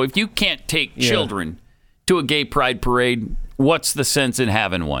performances. So if you can't take children to a gay pride parade, what's the sense in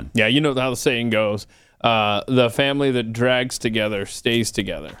having one? Yeah, you know how the saying goes. The family that drags together stays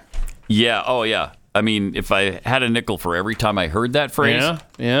together. Yeah, oh yeah. I mean, if I had a nickel for every time I heard that phrase,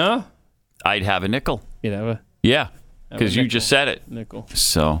 I'd have a nickel. You'd have a... Yeah, because you just said it. Nickel.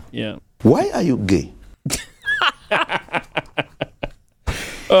 So... Yeah. Why are you gay?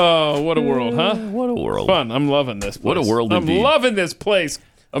 Oh, what a world, huh? What a world. Fun. I'm loving this place. What a world indeed. I'm loving this place.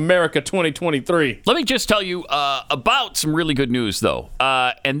 America 2023. Let me just tell you about some really good news, though.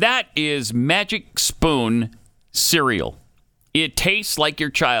 And that is Magic Spoon cereal. It tastes like your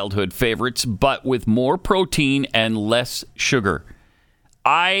childhood favorites, but with more protein and less sugar.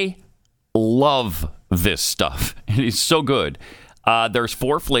 I love this stuff. It is so good. There's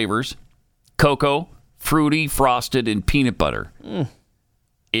 4 flavors: cocoa, fruity, frosted, and peanut butter.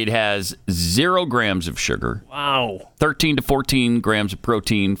 It has 0 grams of sugar. Wow. 13 to 14 grams of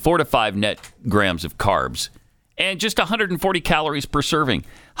protein, 4 to 5 net grams of carbs, and just 140 calories per serving.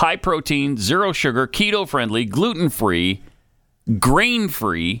 High protein, 0 sugar, keto-friendly, gluten-free,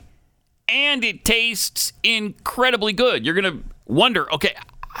 grain-free, and it tastes incredibly good. You're going to wonder, okay,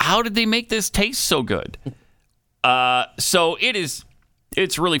 how did they make this taste so good? So it's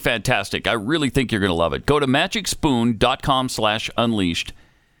really fantastic. I really think you're going to love it. Go to magicspoon.com/unleashed.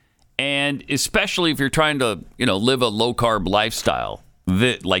 And especially if you're trying to, live a low-carb lifestyle,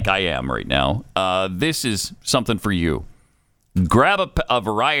 like I am right now, this is something for you. Grab a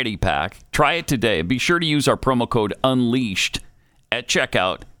variety pack. Try it today. Be sure to use our promo code UNLEASHED at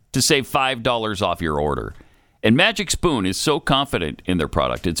checkout to save $5 off your order. And Magic Spoon is so confident in their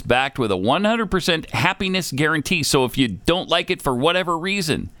product. It's backed with a 100% happiness guarantee. So if you don't like it for whatever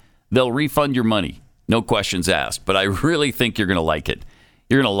reason, they'll refund your money. No questions asked. But I really think you're going to like it.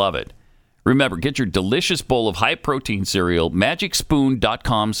 You're going to love it. Remember, get your delicious bowl of high-protein cereal,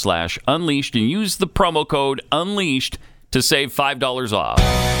 magicspoon.com/unleashed, and use the promo code UNLEASHED to save $5 off.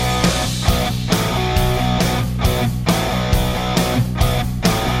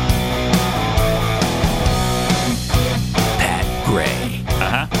 Pat Gray.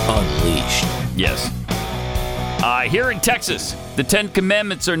 Unleashed. Yes. Here in Texas, the 10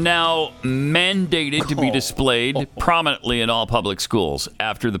 Commandments are now mandated to be displayed prominently in all public schools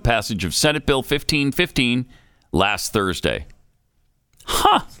after the passage of Senate Bill 1515 last Thursday.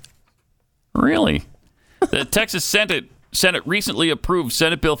 Huh. Really? The Texas Senate recently approved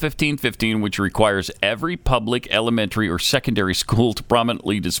Senate Bill 1515, which requires every public elementary or secondary school to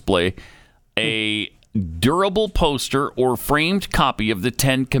prominently display a durable poster or framed copy of the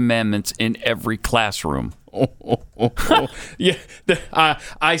 10 Commandments in every classroom. Yeah,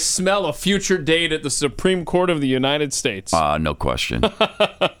 I smell a future date at the Supreme Court of the United States. No question.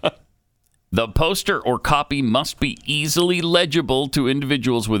 The poster or copy must be easily legible to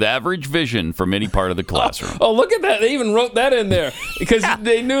individuals with average vision from any part of the classroom. Oh, look at that. They even wrote that in there because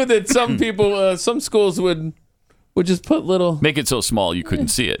they knew that some people, some schools would just put little... Make it so small you couldn't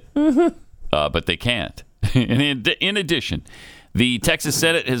see it. But they can't. And in addition, the Texas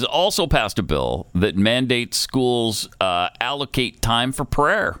Senate has also passed a bill that mandates schools allocate time for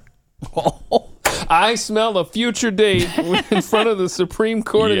prayer. I smell a future date in front of the Supreme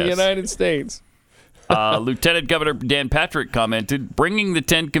Court of the United States. Lieutenant Governor Dan Patrick commented, bringing the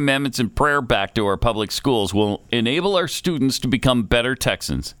 10 Commandments and prayer back to our public schools will enable our students to become better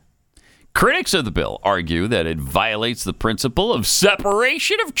Texans. Critics of the bill argue that it violates the principle of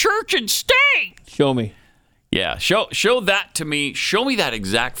separation of church and state. Show me. Yeah, show that to me. Show me that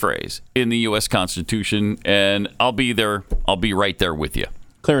exact phrase in the U.S. Constitution, and I'll be there. I'll be right there with you.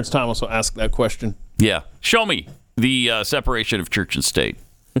 Clarence Thomas will ask that question. Yeah, show me the separation of church and state.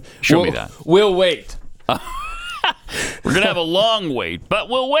 Show me that. We'll wait. We're gonna have a long wait, but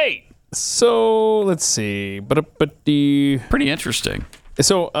we'll wait. So let's see. Pretty interesting.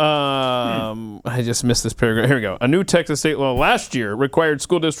 So I just missed this paragraph. Here we go. A new Texas state law last year required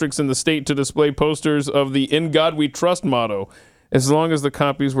school districts in the state to display posters of the "In God We Trust" motto, as long as the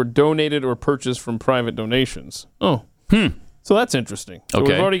copies were donated or purchased from private donations. Oh. So that's interesting. So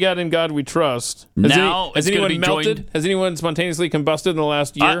we've already got "In God We Trust." Has anyone melted? Has anyone spontaneously combusted in the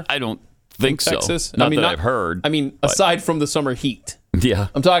last year? I don't think so. Texas? Not that I've heard. I mean, aside from the summer heat. Yeah.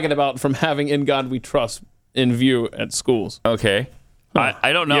 I'm talking about from having "In God We Trust" in view at schools. Okay.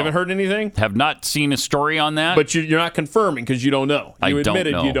 I don't know. You haven't heard anything? Have not seen a story on that. But you're not confirming because you don't know. You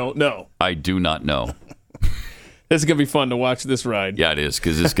admitted know. You don't know. I do not know. This is going to be fun to watch this ride. Yeah, it is,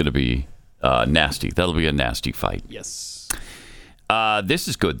 because it's going to be nasty. That'll be a nasty fight. Yes. This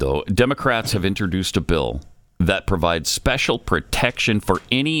is good, though. Democrats have introduced a bill that provides special protection for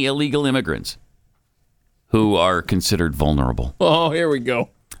any illegal immigrants who are considered vulnerable. Oh, here we go.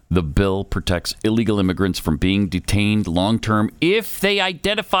 The bill protects illegal immigrants from being detained long-term if they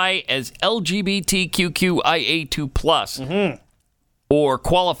identify as LGBTQIA2+, or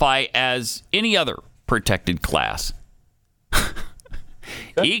qualify as any other protected class.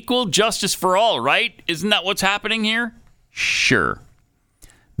 Equal justice for all, right? Isn't that what's happening here? Sure.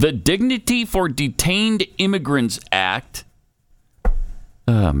 The Dignity for Detained Immigrants Act,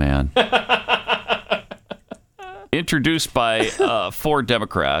 oh man, introduced by 4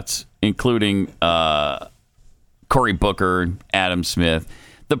 Democrats, including Cory Booker and Adam Smith.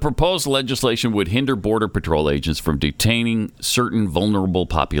 The proposed legislation would hinder Border Patrol agents from detaining certain vulnerable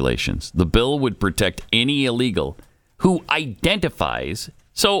populations. The bill would protect any illegal who identifies.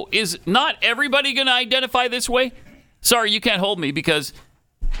 So is not everybody going to identify this way? Sorry, you can't hold me because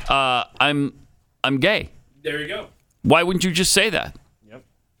I'm gay. There you go. Why wouldn't you just say that? Yep.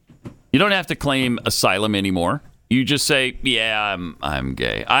 You don't have to claim asylum anymore. You just say, yeah, I'm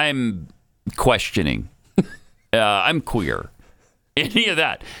gay. I'm questioning. I'm queer. Any of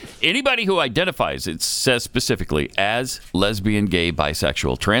that. Anybody who identifies, it says specifically, as lesbian, gay,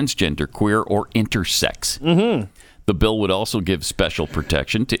 bisexual, transgender, queer, or intersex. Mm-hmm. The bill would also give special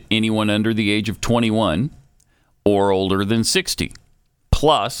protection to anyone under the age of 21 or older than 60,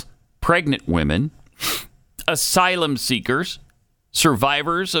 plus pregnant women, asylum seekers,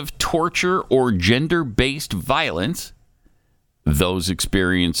 survivors of torture or gender-based violence, those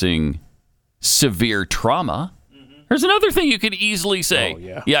experiencing severe trauma. There's another thing you could easily say. Oh,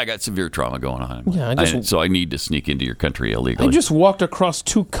 yeah. Yeah, I got severe trauma going on. Yeah, so I need to sneak into your country illegally. I just walked across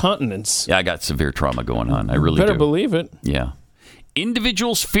 2 continents. Yeah, I got severe trauma going on. I really better do. Believe it. Yeah.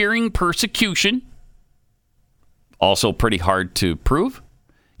 Individuals fearing persecution, also pretty hard to prove.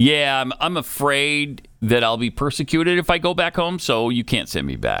 Yeah, I'm afraid that I'll be persecuted if I go back home, so you can't send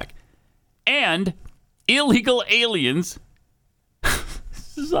me back. And illegal aliens.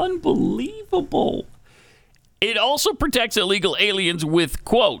 This is unbelievable. It also protects illegal aliens with,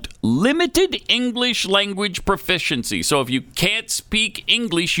 quote, limited English language proficiency. So if you can't speak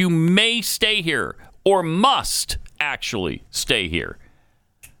English, you may stay here or must actually stay here.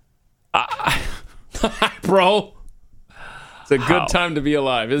 Bro, it's a good time to be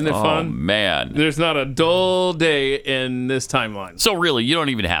alive. Isn't it fun? Oh, man. There's not a dull day in this timeline. So really, you don't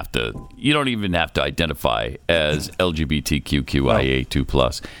even have to identify as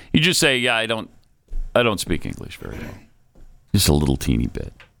LGBTQIA2+. You just say, yeah, I don't speak English very well. Just a little teeny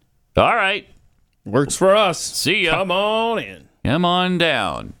bit. All right. Works for us. See ya. Come on in. Come on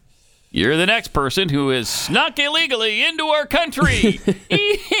down. You're the next person who has snuck illegally into our country.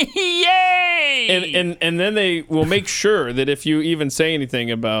 Yay! And then they will make sure that if you even say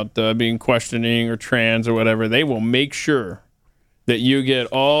anything about being questioning or trans or whatever, they will make sure that you get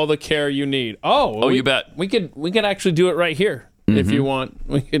all the care you need. You bet. We could actually do it right here. If you want,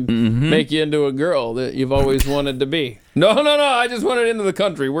 we could make you into a girl that you've always wanted to be. No, I just wanted into the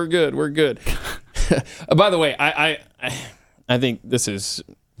country. We're good. By the way, I think this is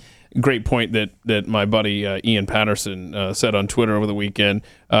a great point that my buddy Ian Patterson said on Twitter over the weekend.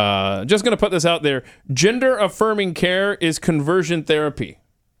 Just going to put this out there. Gender-affirming care is conversion therapy.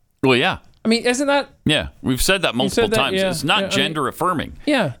 Well, yeah. I mean, isn't that? Yeah, we've said that multiple times. Yeah, it's not gender-affirming.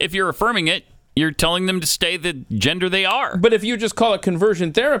 Yeah. If you're affirming it, you're telling them to stay the gender they are. But if you just call it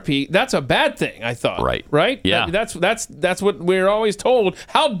conversion therapy, that's a bad thing, I thought. Right? Yeah. That's what we're always told.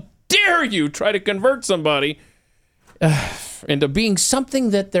 How dare you try to convert somebody into being something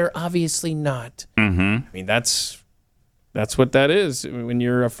that they're obviously not. Mm-hmm. I mean, that's what that is when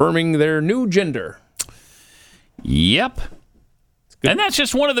you're affirming their new gender. Yep. And that's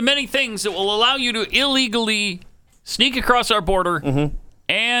just one of the many things that will allow you to illegally sneak across our border. Mm-hmm.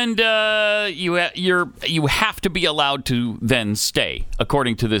 And you have to be allowed to then stay,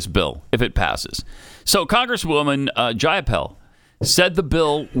 according to this bill, if it passes. So Congresswoman Jayapal said the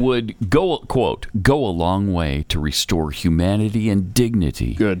bill would go a long way to restore humanity and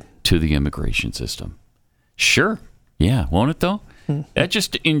dignity to the immigration system. Sure. Yeah, won't it, though? That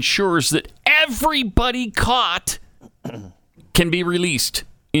just ensures that everybody caught can be released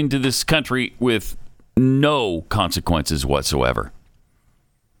into this country with no consequences whatsoever.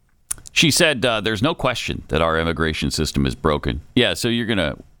 She said there's no question that our immigration system is broken. Yeah, so you're going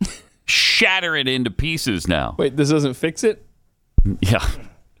to shatter it into pieces now. Wait, this doesn't fix it? Yeah.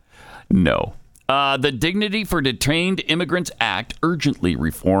 No. The Dignity for Detained Immigrants Act urgently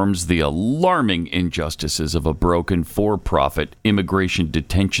reforms the alarming injustices of a broken for-profit immigration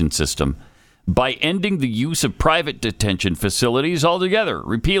detention system by ending the use of private detention facilities altogether,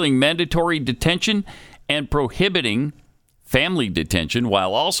 repealing mandatory detention, and prohibiting family detention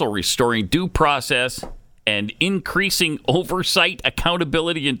while also restoring due process and increasing oversight,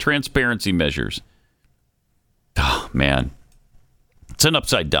 accountability, and transparency measures. Oh, man. It's an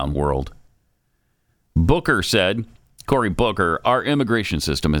upside-down world. Booker said, Cory Booker, our immigration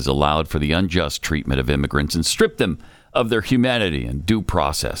system has allowed for the unjust treatment of immigrants and stripped them of their humanity and due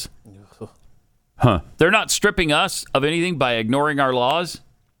process. They're not stripping us of anything by ignoring our laws?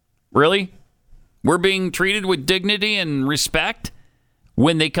 Really? We're being treated with dignity and respect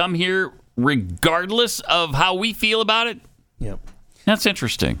when they come here regardless of how we feel about it? Yep. That's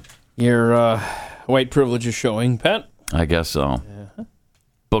interesting. Your white privilege is showing, Pat. I guess so. Yeah.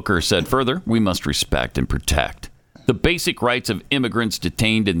 Booker said further, we must respect and protect the basic rights of immigrants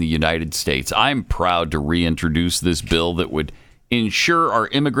detained in the United States. I'm proud to reintroduce this bill that would ensure our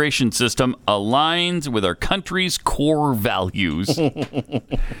immigration system aligns with our country's core values.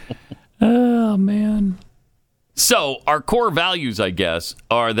 Oh, man. So our core values, I guess,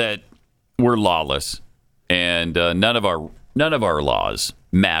 are that we're lawless and none of our laws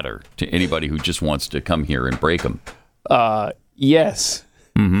matter to anybody who just wants to come here and break them. Yes.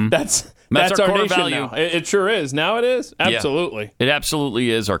 Mm-hmm. That's our our core nation value. now. It sure is. Now it is. Absolutely. Yeah, it absolutely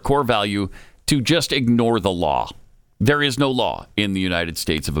is our core value to just ignore the law. There is no law in the United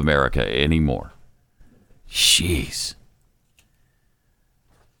States of America anymore. Jeez.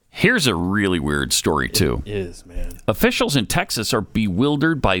 Here's a really weird story, too. It is, man. Officials in Texas are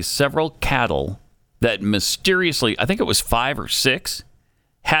bewildered by several cattle that mysteriously, I think it was 5 or 6,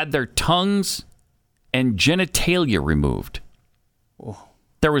 had their tongues and genitalia removed. Oh.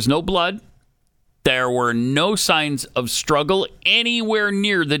 There was no blood. There were no signs of struggle anywhere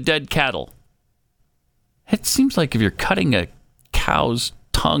near the dead cattle. It seems like if you're cutting a cow's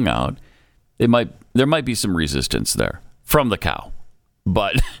tongue out, there might be some resistance there from the cow.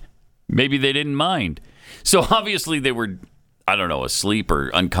 But maybe they didn't mind. So obviously they were, I don't know, asleep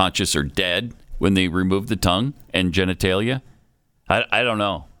or unconscious or dead when they removed the tongue and genitalia. I don't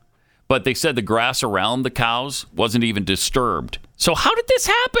know. But they said the grass around the cows wasn't even disturbed. So how did this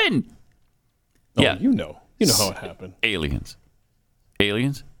happen? Oh, yeah. You know how it happened. Aliens.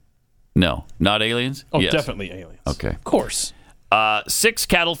 Aliens? No, not aliens? Oh, yes. Definitely aliens. Okay. Of course. 6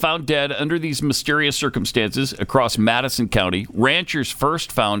 cattle found dead under these mysterious circumstances across Madison County. Ranchers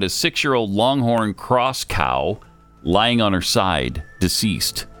first found a 6-year-old longhorn cross cow lying on her side,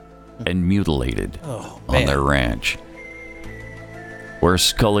 deceased and mutilated on their ranch. Where's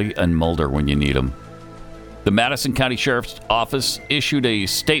Scully and Mulder when you need them? The Madison County Sheriff's Office issued a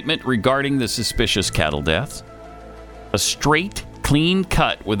statement regarding the suspicious cattle deaths. A straight, clean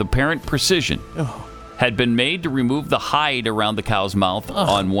cut with apparent precision had been made to remove the hide around the cow's mouth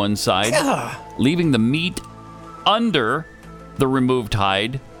on one side, leaving the meat under the removed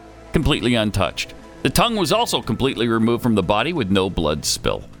hide completely untouched. The tongue was also completely removed from the body with no blood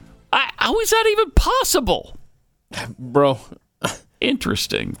spill. How is that even possible? Bro.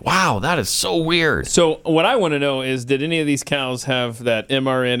 Interesting. Wow, that is so weird. So what I want to know is, did any of these cows have that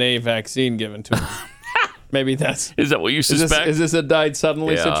mRNA vaccine given to them? Maybe that's... Is that what you suspect? Is this a died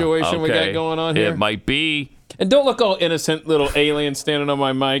suddenly situation we got going on here? It might be. And don't look all innocent, little alien standing on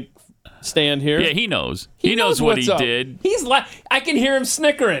my mic stand here. Yeah, he knows. He knows what he did. He's I can hear him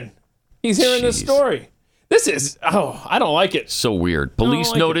snickering. He's hearing this story. This is... I don't like it. So weird.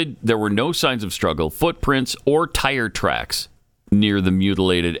 Police noted there were no signs of struggle, footprints, or tire tracks near the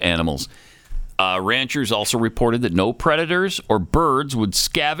mutilated animals. Ranchers also reported that no predators or birds would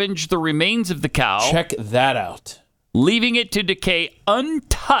scavenge the remains of the cow. Check that out. Leaving it to decay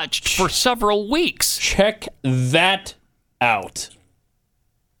untouched for several weeks. Check that out.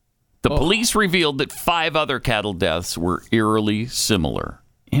 The police revealed that 5 other cattle deaths were eerily similar.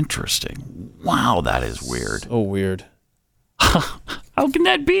 Interesting. Wow, that is weird. So weird. How can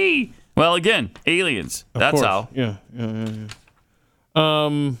that be? Well, again, aliens. That's how. Yeah.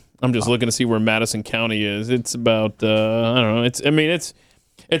 I'm just looking to see where Madison County is. It's about I don't know.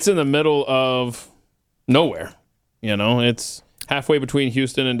 It's in the middle of nowhere. You know, it's halfway between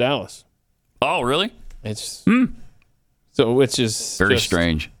Houston and Dallas. Oh, really? It's so it's just very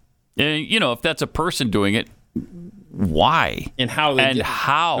strange. And if that's a person doing it, why and how?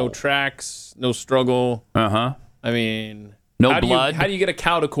 No tracks, no struggle. I mean, no blood. How do you get a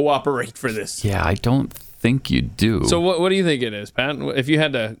cow to cooperate for this? Yeah, I don't think you do. So what do you think it is, Pat? If you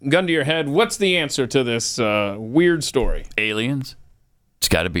had a gun to your head, what's the answer to this weird story? Aliens. It's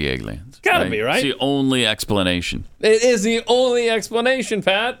got to be aliens. Got to be, right? It's the only explanation. It is the only explanation,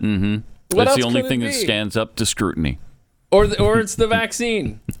 Pat. Mm-hmm. That's the only thing that stands up to scrutiny. Or it's the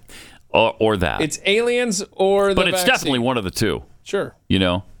vaccine. or that. It's aliens or the vaccine. But it's definitely one of the two. Sure.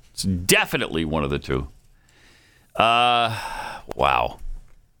 It's definitely one of the two. Wow.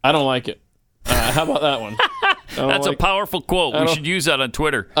 I don't like it. How about that one? That's a powerful quote. We should use that on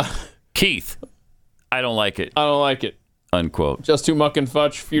Twitter. Keith, I don't like it. I don't like it. Unquote. Just too muck and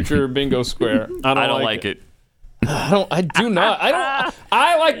fudge, future bingo square. I don't like it. I do not.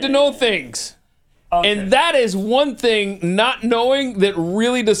 I like to know things. Okay. And that is one thing, not knowing, that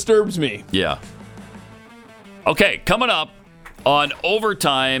really disturbs me. Yeah. Okay, coming up on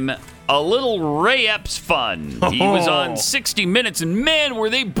Overtime, a little Ray Epps fun. He was on 60 Minutes, and man, were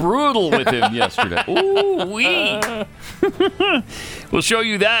they brutal with him yesterday. Ooh-wee. We'll show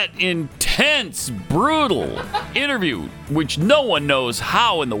you that intense, brutal interview, which no one knows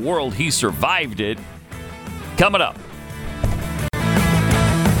how in the world he survived it. Coming up.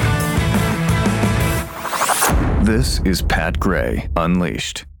 This is Pat Gray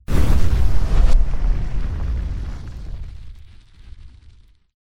Unleashed.